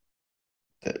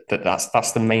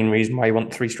 That's the main reason why you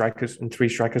want 3 strikers and 3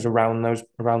 strikers around those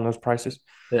prices.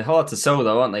 They're hard to sell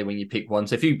though, aren't they? When you pick one,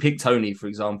 so if you pick Tony, for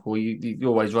example, you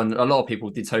always run. A lot of people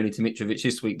did Tony to Mitrovic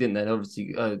this week, didn't they? And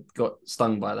obviously got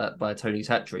stung by Tony's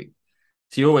hat trick.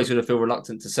 So you're always going to feel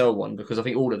reluctant to sell one because I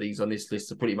think all of these on this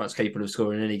list are pretty much capable of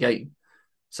scoring any game.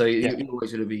 So you're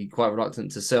always going to be quite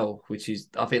reluctant to sell, which is,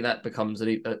 I think that becomes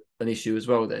an issue as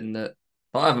well. Then that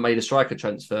I haven't made a striker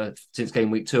transfer since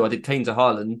game week 2. I did Kane to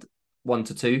Haaland 1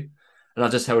 to 2, and I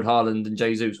just held Haaland and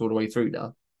Jesus all the way through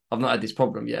now. I've not had this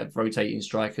problem yet of rotating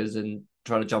strikers and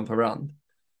trying to jump around,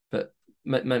 but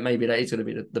maybe that is going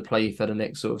to be the play for the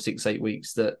next sort of 6-8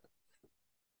 weeks. That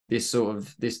this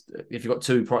if you've got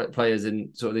 2 players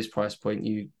in sort of this price point,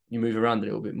 you move around a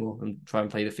little bit more and try and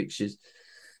play the fixtures.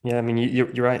 Yeah, I mean, you're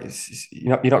right.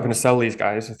 You're not going to sell these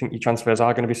guys. I think your transfers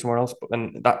are going to be somewhere else, but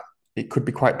then it could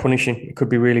be quite punishing. It could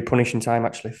be really punishing time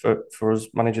actually for us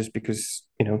managers because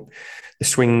the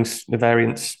swings, the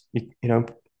variance.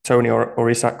 Tony or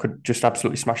Isak could just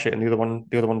absolutely smash it, and the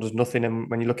other one does nothing. And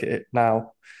when you look at it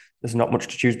now, there's not much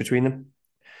to choose between them.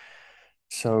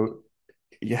 So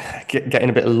yeah, getting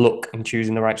a bit of luck and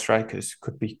choosing the right strikers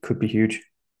could be huge.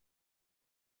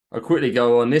 I'll quickly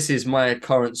go on. This is my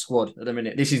current squad at the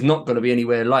minute. This is not going to be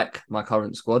anywhere like my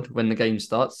current squad when the game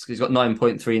starts. He's got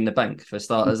 9.3 in the bank for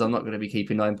starters. I'm not going to be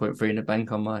keeping 9.3 in the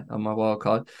bank on my wild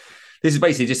card. This is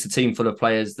basically just a team full of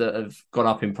players that have gone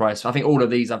up in price. I think all of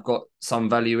these I've got some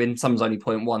value in. Some's only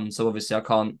 0.1, so obviously I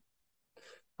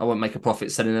won't make a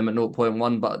profit selling them at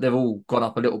 0.1, but they've all gone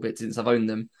up a little bit since I've owned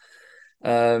them.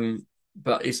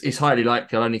 But it's highly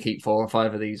likely I'll only keep 4 or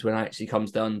 5 of these when it actually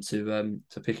comes down to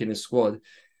picking a squad.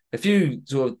 A few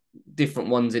sort of different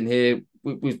ones in here.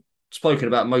 We've spoken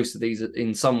about most of these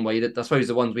in some way. That I suppose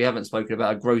the ones we haven't spoken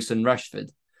about are Gross and Rashford.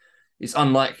 It's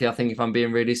unlikely, I think, if I'm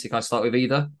being realistic, I start with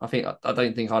either. I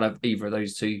don't think I'd have either of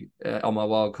those 2 on my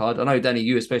wild card. I know, Danny,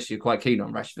 you especially are quite keen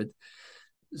on Rashford.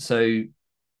 So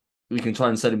we can try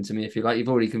and sell him to me if you like. You've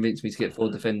already convinced me to get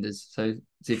 4 defenders. So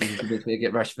see if you can convince me to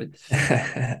get Rashford.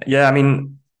 Yeah, I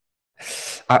mean,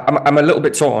 I'm a little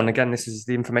bit torn. Again, this is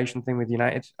the information thing with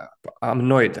United. I'm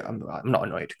annoyed. I'm not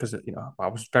annoyed because I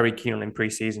was very keen on him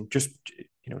pre-season. Just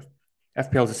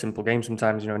FPL is a simple game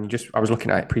sometimes. And I was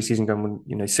looking at it pre-season going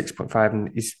 6.5,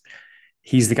 and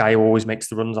he's the guy who always makes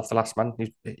the runs off the last man.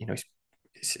 He's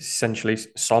essentially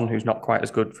Son, who's not quite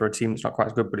as good for a team that's not quite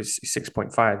as good, but he's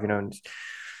 6.5. And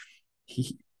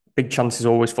big chances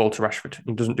always fall to Rashford.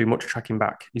 He doesn't do much tracking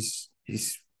back. He's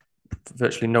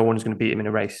virtually no one's going to beat him in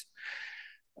a race.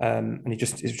 And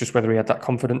it's just whether he had that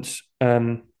confidence.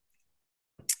 So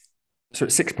at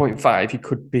 6.5, he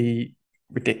could be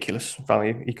ridiculous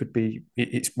value.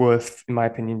 It's worth, in my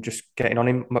opinion, just getting on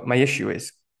him. My issue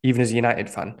is, even as a United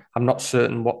fan, I'm not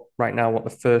certain what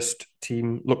the first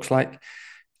team looks like.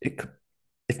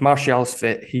 If Martial's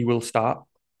fit, he will start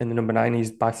in the number 9.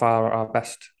 He's by far our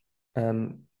best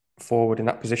forward in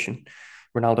that position.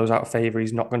 Ronaldo's out of favour.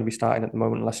 He's not going to be starting at the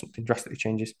moment unless something drastically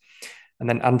changes. And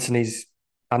then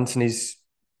Anthony's,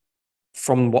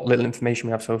 from what little information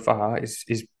we have so far,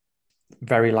 is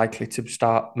very likely to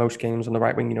start most games on the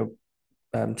right wing.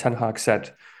 Ten Hag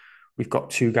said we've got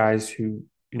 2 guys who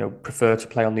prefer to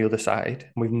play on the other side,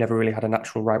 and we've never really had a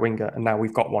natural right winger, and now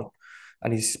we've got one,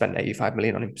 and he's spent 85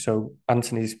 million on him. So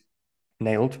Anthony's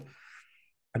nailed,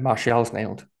 and Martial's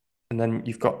nailed, and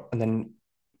then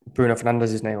Bruno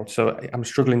Fernandes is nailed. So I'm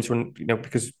struggling to,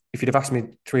 because if you'd have asked me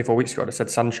 3 or 4 weeks ago, I'd have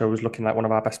said Sancho was looking like one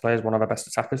of our best players, one of our best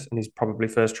attackers, and he's probably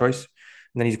first choice.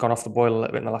 And then he's gone off the boil a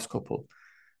little bit in the last couple.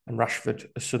 And Rashford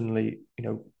has suddenly,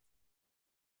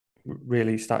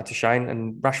 really started to shine.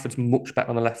 And Rashford's much better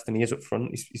on the left than he is up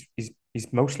front.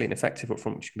 He's mostly ineffective up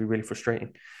front, which can be really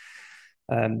frustrating.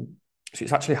 So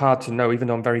it's actually hard to know, even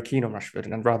though I'm very keen on Rashford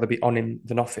and I'd rather be on him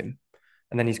than off him.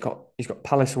 And then he's got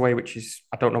Palace away, which is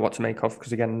I don't know what to make of,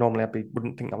 because again, normally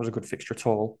wouldn't think that was a good fixture at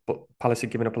all. But Palace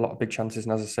had given up a lot of big chances,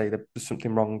 and as I say, there's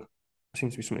something wrong. There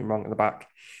seems to be something wrong at the back.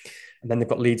 And then they've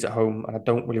got Leeds at home, and I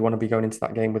don't really want to be going into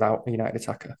that game without a United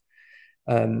attacker.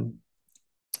 And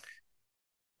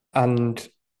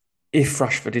if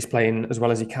Rashford is playing as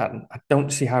well as he can, I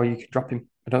don't see how you can drop him.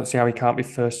 I don't see how he can't be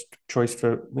first choice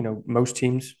for most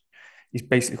teams. He's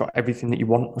basically got everything that you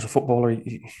want as a footballer.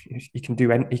 He can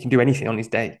do anything on his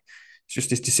day. It's just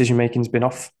his decision making's been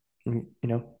off.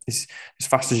 He's as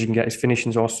fast as you can get. His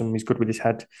finishing's awesome. He's good with his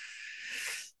head.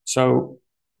 So,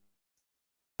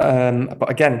 but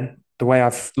again, the way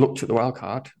I've looked at the wild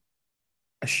card,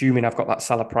 assuming I've got that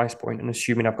Salah price point and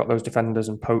assuming I've got those defenders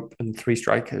and Pope and 3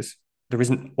 strikers, there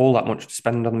isn't all that much to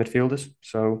spend on midfielders.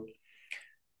 So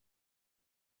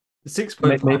the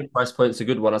 6.5 price point is a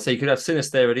good one. I say you could have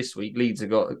Sinisterra this week. Leeds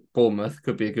have got Bournemouth,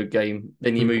 could be a good game.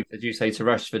 Then you move, as you say, to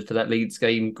Rashford for that Leeds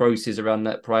game. Gross is around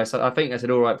that price. I think that's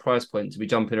an all right price point to be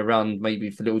jumping around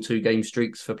maybe for little 2-game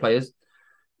streaks for players.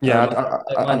 Yeah,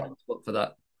 I don't mind for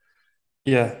that.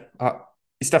 Yeah,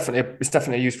 it's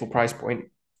definitely a useful price point.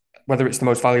 Whether it's the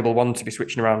most valuable one to be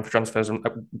switching around for transfers,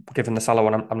 given the Salah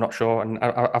one, I'm not sure. And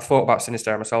I've thought about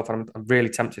Sinisterra myself, and I'm really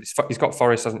tempted. He's got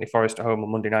Forest, hasn't he? Forest at home on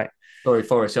Monday night. Sorry,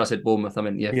 Forest. I said Bournemouth. I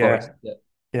mean, Forest.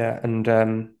 Yeah. And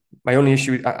my only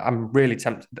issue, I'm really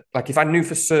tempted. Like if I knew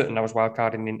for certain I was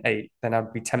wildcarding in 8, then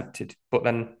I'd be tempted. But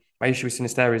then my issue with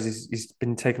Sinisterra is he's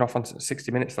been taken off on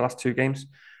 60 minutes the last 2 games,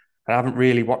 and I haven't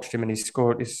really watched him, and he's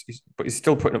scored. But he's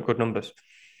still putting up good numbers.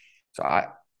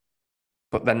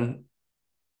 But then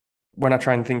when I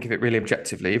try and think of it really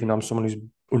objectively, even though I'm someone who's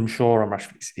unsure on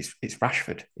Rashford, it's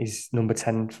Rashford. He's number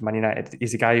 10 for Man United.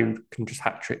 He's a guy who can just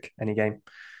hat trick any game.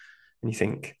 And you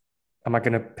think, am I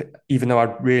going to, even though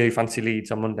I really fancy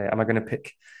Leeds on Monday, am I going to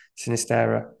pick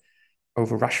Sinisterra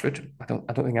over Rashford? I don't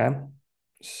think I am.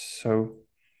 So,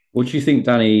 what do you think,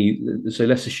 Danny? So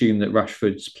let's assume that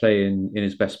Rashford's playing in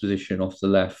his best position off the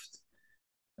left.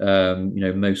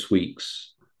 Most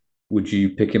weeks, would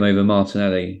you pick him over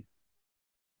Martinelli?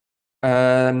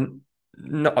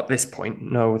 Not at this point.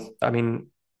 No, I mean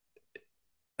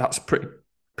that's a pretty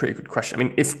good question. I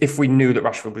mean, if we knew that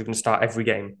Rashford was going to start every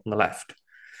game on the left,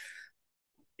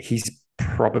 he's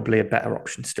probably a better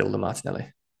option still than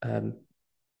Martinelli.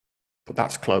 But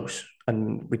that's close,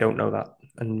 and we don't know that.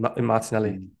 And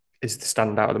Martinelli is the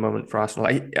standout at the moment for Arsenal.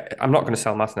 I'm not going to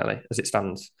sell Martinelli as it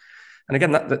stands. And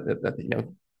again,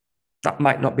 that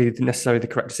might not be necessarily the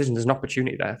correct decision. There's an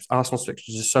opportunity there. Arsenal's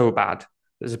fixtures are so bad.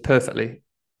 It's perfectly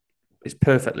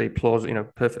plausible,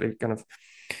 perfectly kind of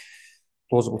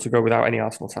plausible to go without any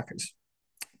Arsenal attackers.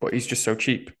 But he's just so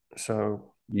cheap.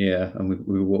 So yeah, and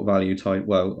we got value tied.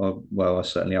 Well, I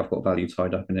certainly have got value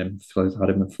tied up in him. I've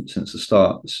had him since the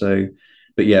start. So,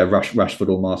 but yeah, Rashford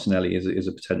or Martinelli is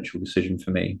a potential decision for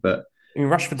me. But I mean,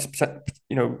 Rashford's,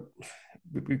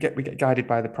 we get guided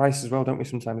by the price as well, don't we?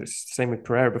 Sometimes it's the same with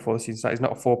Pereira before the season started. He's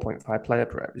not a 4.5 player.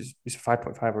 Pereira. He's a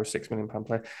 5.5 or a £6 million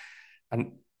player.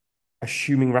 And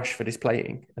assuming Rashford is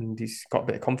playing and he's got a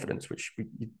bit of confidence, which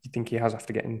you think he has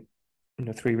after getting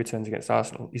 3 returns against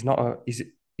Arsenal, he's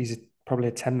probably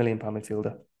a £10 million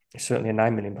midfielder. He's certainly a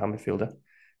 £9 million midfielder,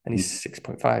 and he's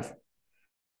 6.5.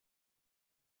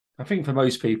 I think for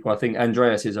most people, I think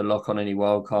Andreas is a lock on any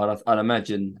wild card. I'd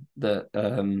imagine that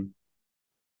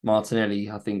Martinelli,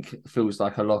 I think, feels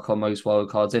like a lock on most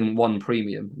wild cards in one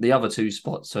premium. The other 2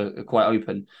 spots are quite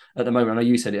open at the moment. I know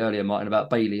you said it earlier, Martin, about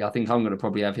Bailey. I think I'm going to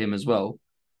probably have him as well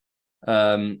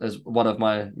as one of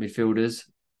my midfielders.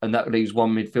 And that leaves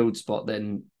one midfield spot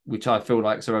then, which I feel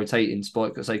like is a rotating spot.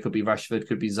 Because it could be Rashford,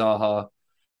 could be Zaha.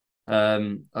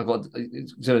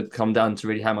 It's going to come down to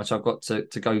really how much I've got to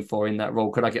go for in that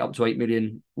role. Could I get up to 8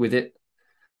 million with it?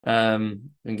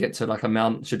 And get to like a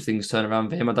mount should things turn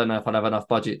around for him. I don't know if I'll have enough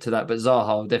budget to that, but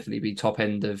Zaha will definitely be top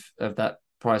end of that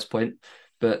price point.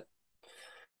 But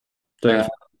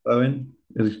Owen,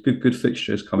 there's good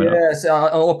fixtures coming up. Yeah, so,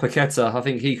 or Paqueta, I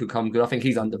think he could come good. I think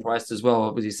he's underpriced as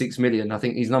well. Was he 6 million? I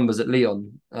think his numbers at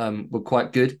Lyon were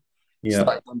quite good. Yeah,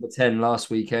 started number 10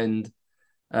 last weekend.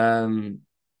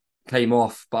 Came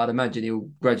off, but I'd imagine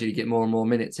he'll gradually get more and more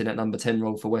minutes in that number 10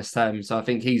 role for West Ham. So I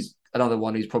think he's another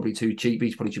one who's probably too cheap.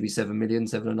 He probably should be 7 million,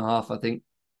 7.5, I think.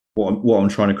 What I'm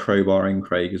trying to crowbar in,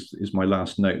 Craig, is my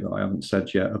last note that I haven't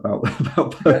said yet about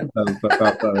Bowen.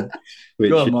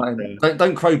 Go on, Martin.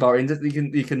 Don't crowbar in.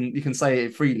 You can say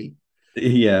it freely.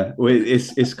 Yeah, well,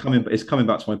 it's coming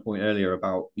back to my point earlier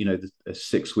about the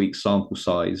 6 week sample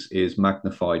size is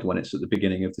magnified when it's at the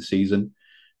beginning of the season,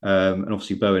 and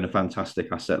obviously Bowen a fantastic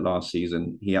asset last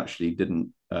season. He actually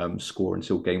didn't score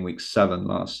until game week 7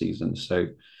 last season, so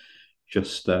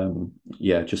just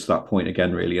just that point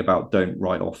again really about don't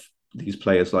write off these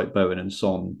players like Bowen and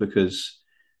Son because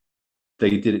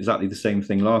they did exactly the same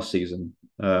thing last season,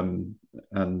 and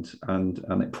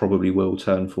it probably will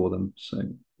turn for them. So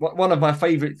One of my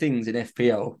favourite things in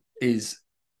FPL is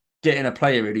getting a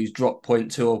player in who's dropped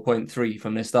point 0.2 or point 0.3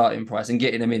 from their starting price and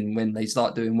getting them in when they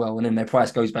start doing well, and then their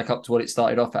price goes back up to what it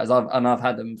started off as. I've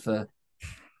had them for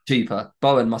cheaper.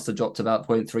 Bowen must have dropped about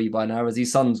point 0.3 by now, as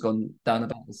his son's gone down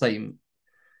about the same.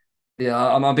 Yeah,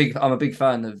 I'm a big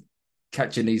fan of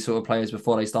catching these sort of players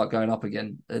before they start going up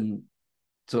again, and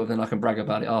sort of then I can brag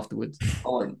about it afterwards.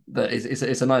 That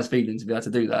it's a nice feeling to be able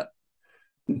to do that.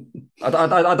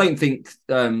 I don't think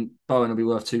Bowen will be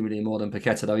worth 2 million more than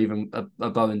Paqueta though. Even a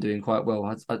Bowen doing quite well,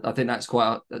 I think that's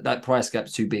that price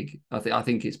gap's too big. I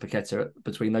think it's Paqueta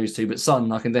between those two. But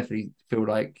Son, I can definitely feel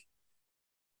like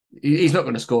he's not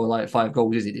going to score like 5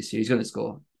 goals, is he? This year he's going to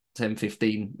score 10,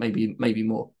 15, maybe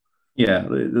more. yeah,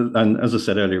 and as I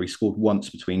said earlier, he scored once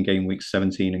between game week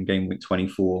 17 and game week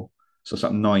 24. So it's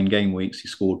like 9 game weeks. He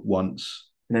scored once.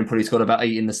 And then probably scored about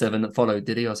 8 in the 7 that followed,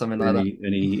 did he, or something like that?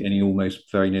 And he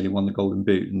almost very nearly won the Golden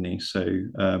Boot, didn't he? So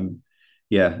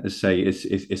yeah, as I say,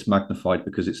 it's magnified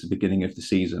because it's the beginning of the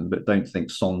season. But don't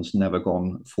think Son's never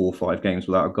gone 4 or 5 games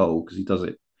without a goal because he does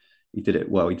it. He did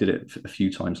it well. He did it a few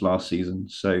times last season.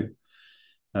 So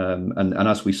and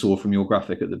as we saw from your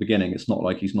graphic at the beginning, it's not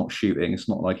like he's not shooting. It's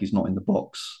not like he's not in the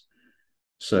box.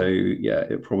 So yeah,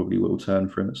 it probably will turn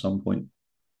for him at some point.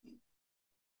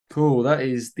 Cool. That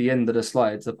is the end of the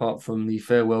slides, apart from the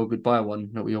farewell goodbye one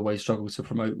that we always struggle to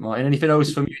promote. Martin, anything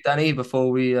else from you, Danny,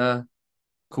 before we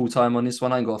call time on this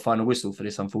one? I ain't got a final whistle for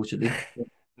this, unfortunately.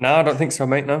 No, I don't think so,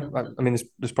 mate. No, I mean,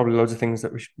 there's probably loads of things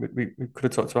that we could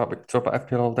have talked about. We could talk about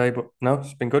FPL all day, but no,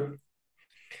 it's been good.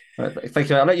 Right, thank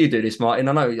you. I'll let you do this, Martin.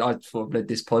 I know I sort of led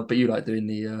this pod, but you like doing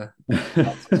the. Yeah,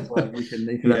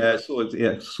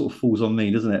 it sort of falls on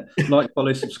me, doesn't it? Like,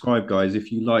 follow, subscribe, guys.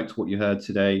 If you liked what you heard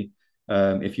today,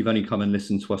 if you've only come and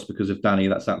listened to us because of Danny,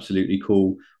 that's absolutely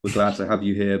cool. We're glad to have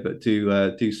you here, but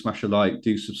do smash a like,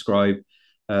 do subscribe.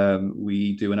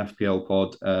 We do an FPL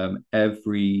pod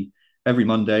every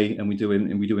Monday, and we do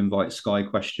invite Sky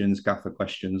questions, Gaffer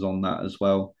questions on that as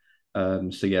well.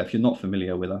 So yeah, if you're not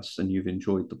familiar with us and you've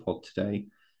enjoyed the pod today,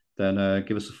 then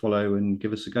give us a follow and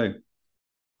give us a go.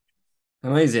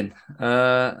 Amazing.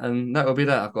 And that will be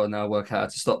that. I've got to now work out how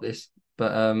to stop this.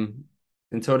 But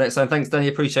until next time, thanks, Danny.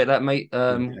 Appreciate that, mate.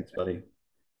 Thanks, buddy.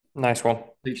 Nice one.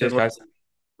 Cheers, guys.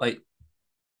 Bye.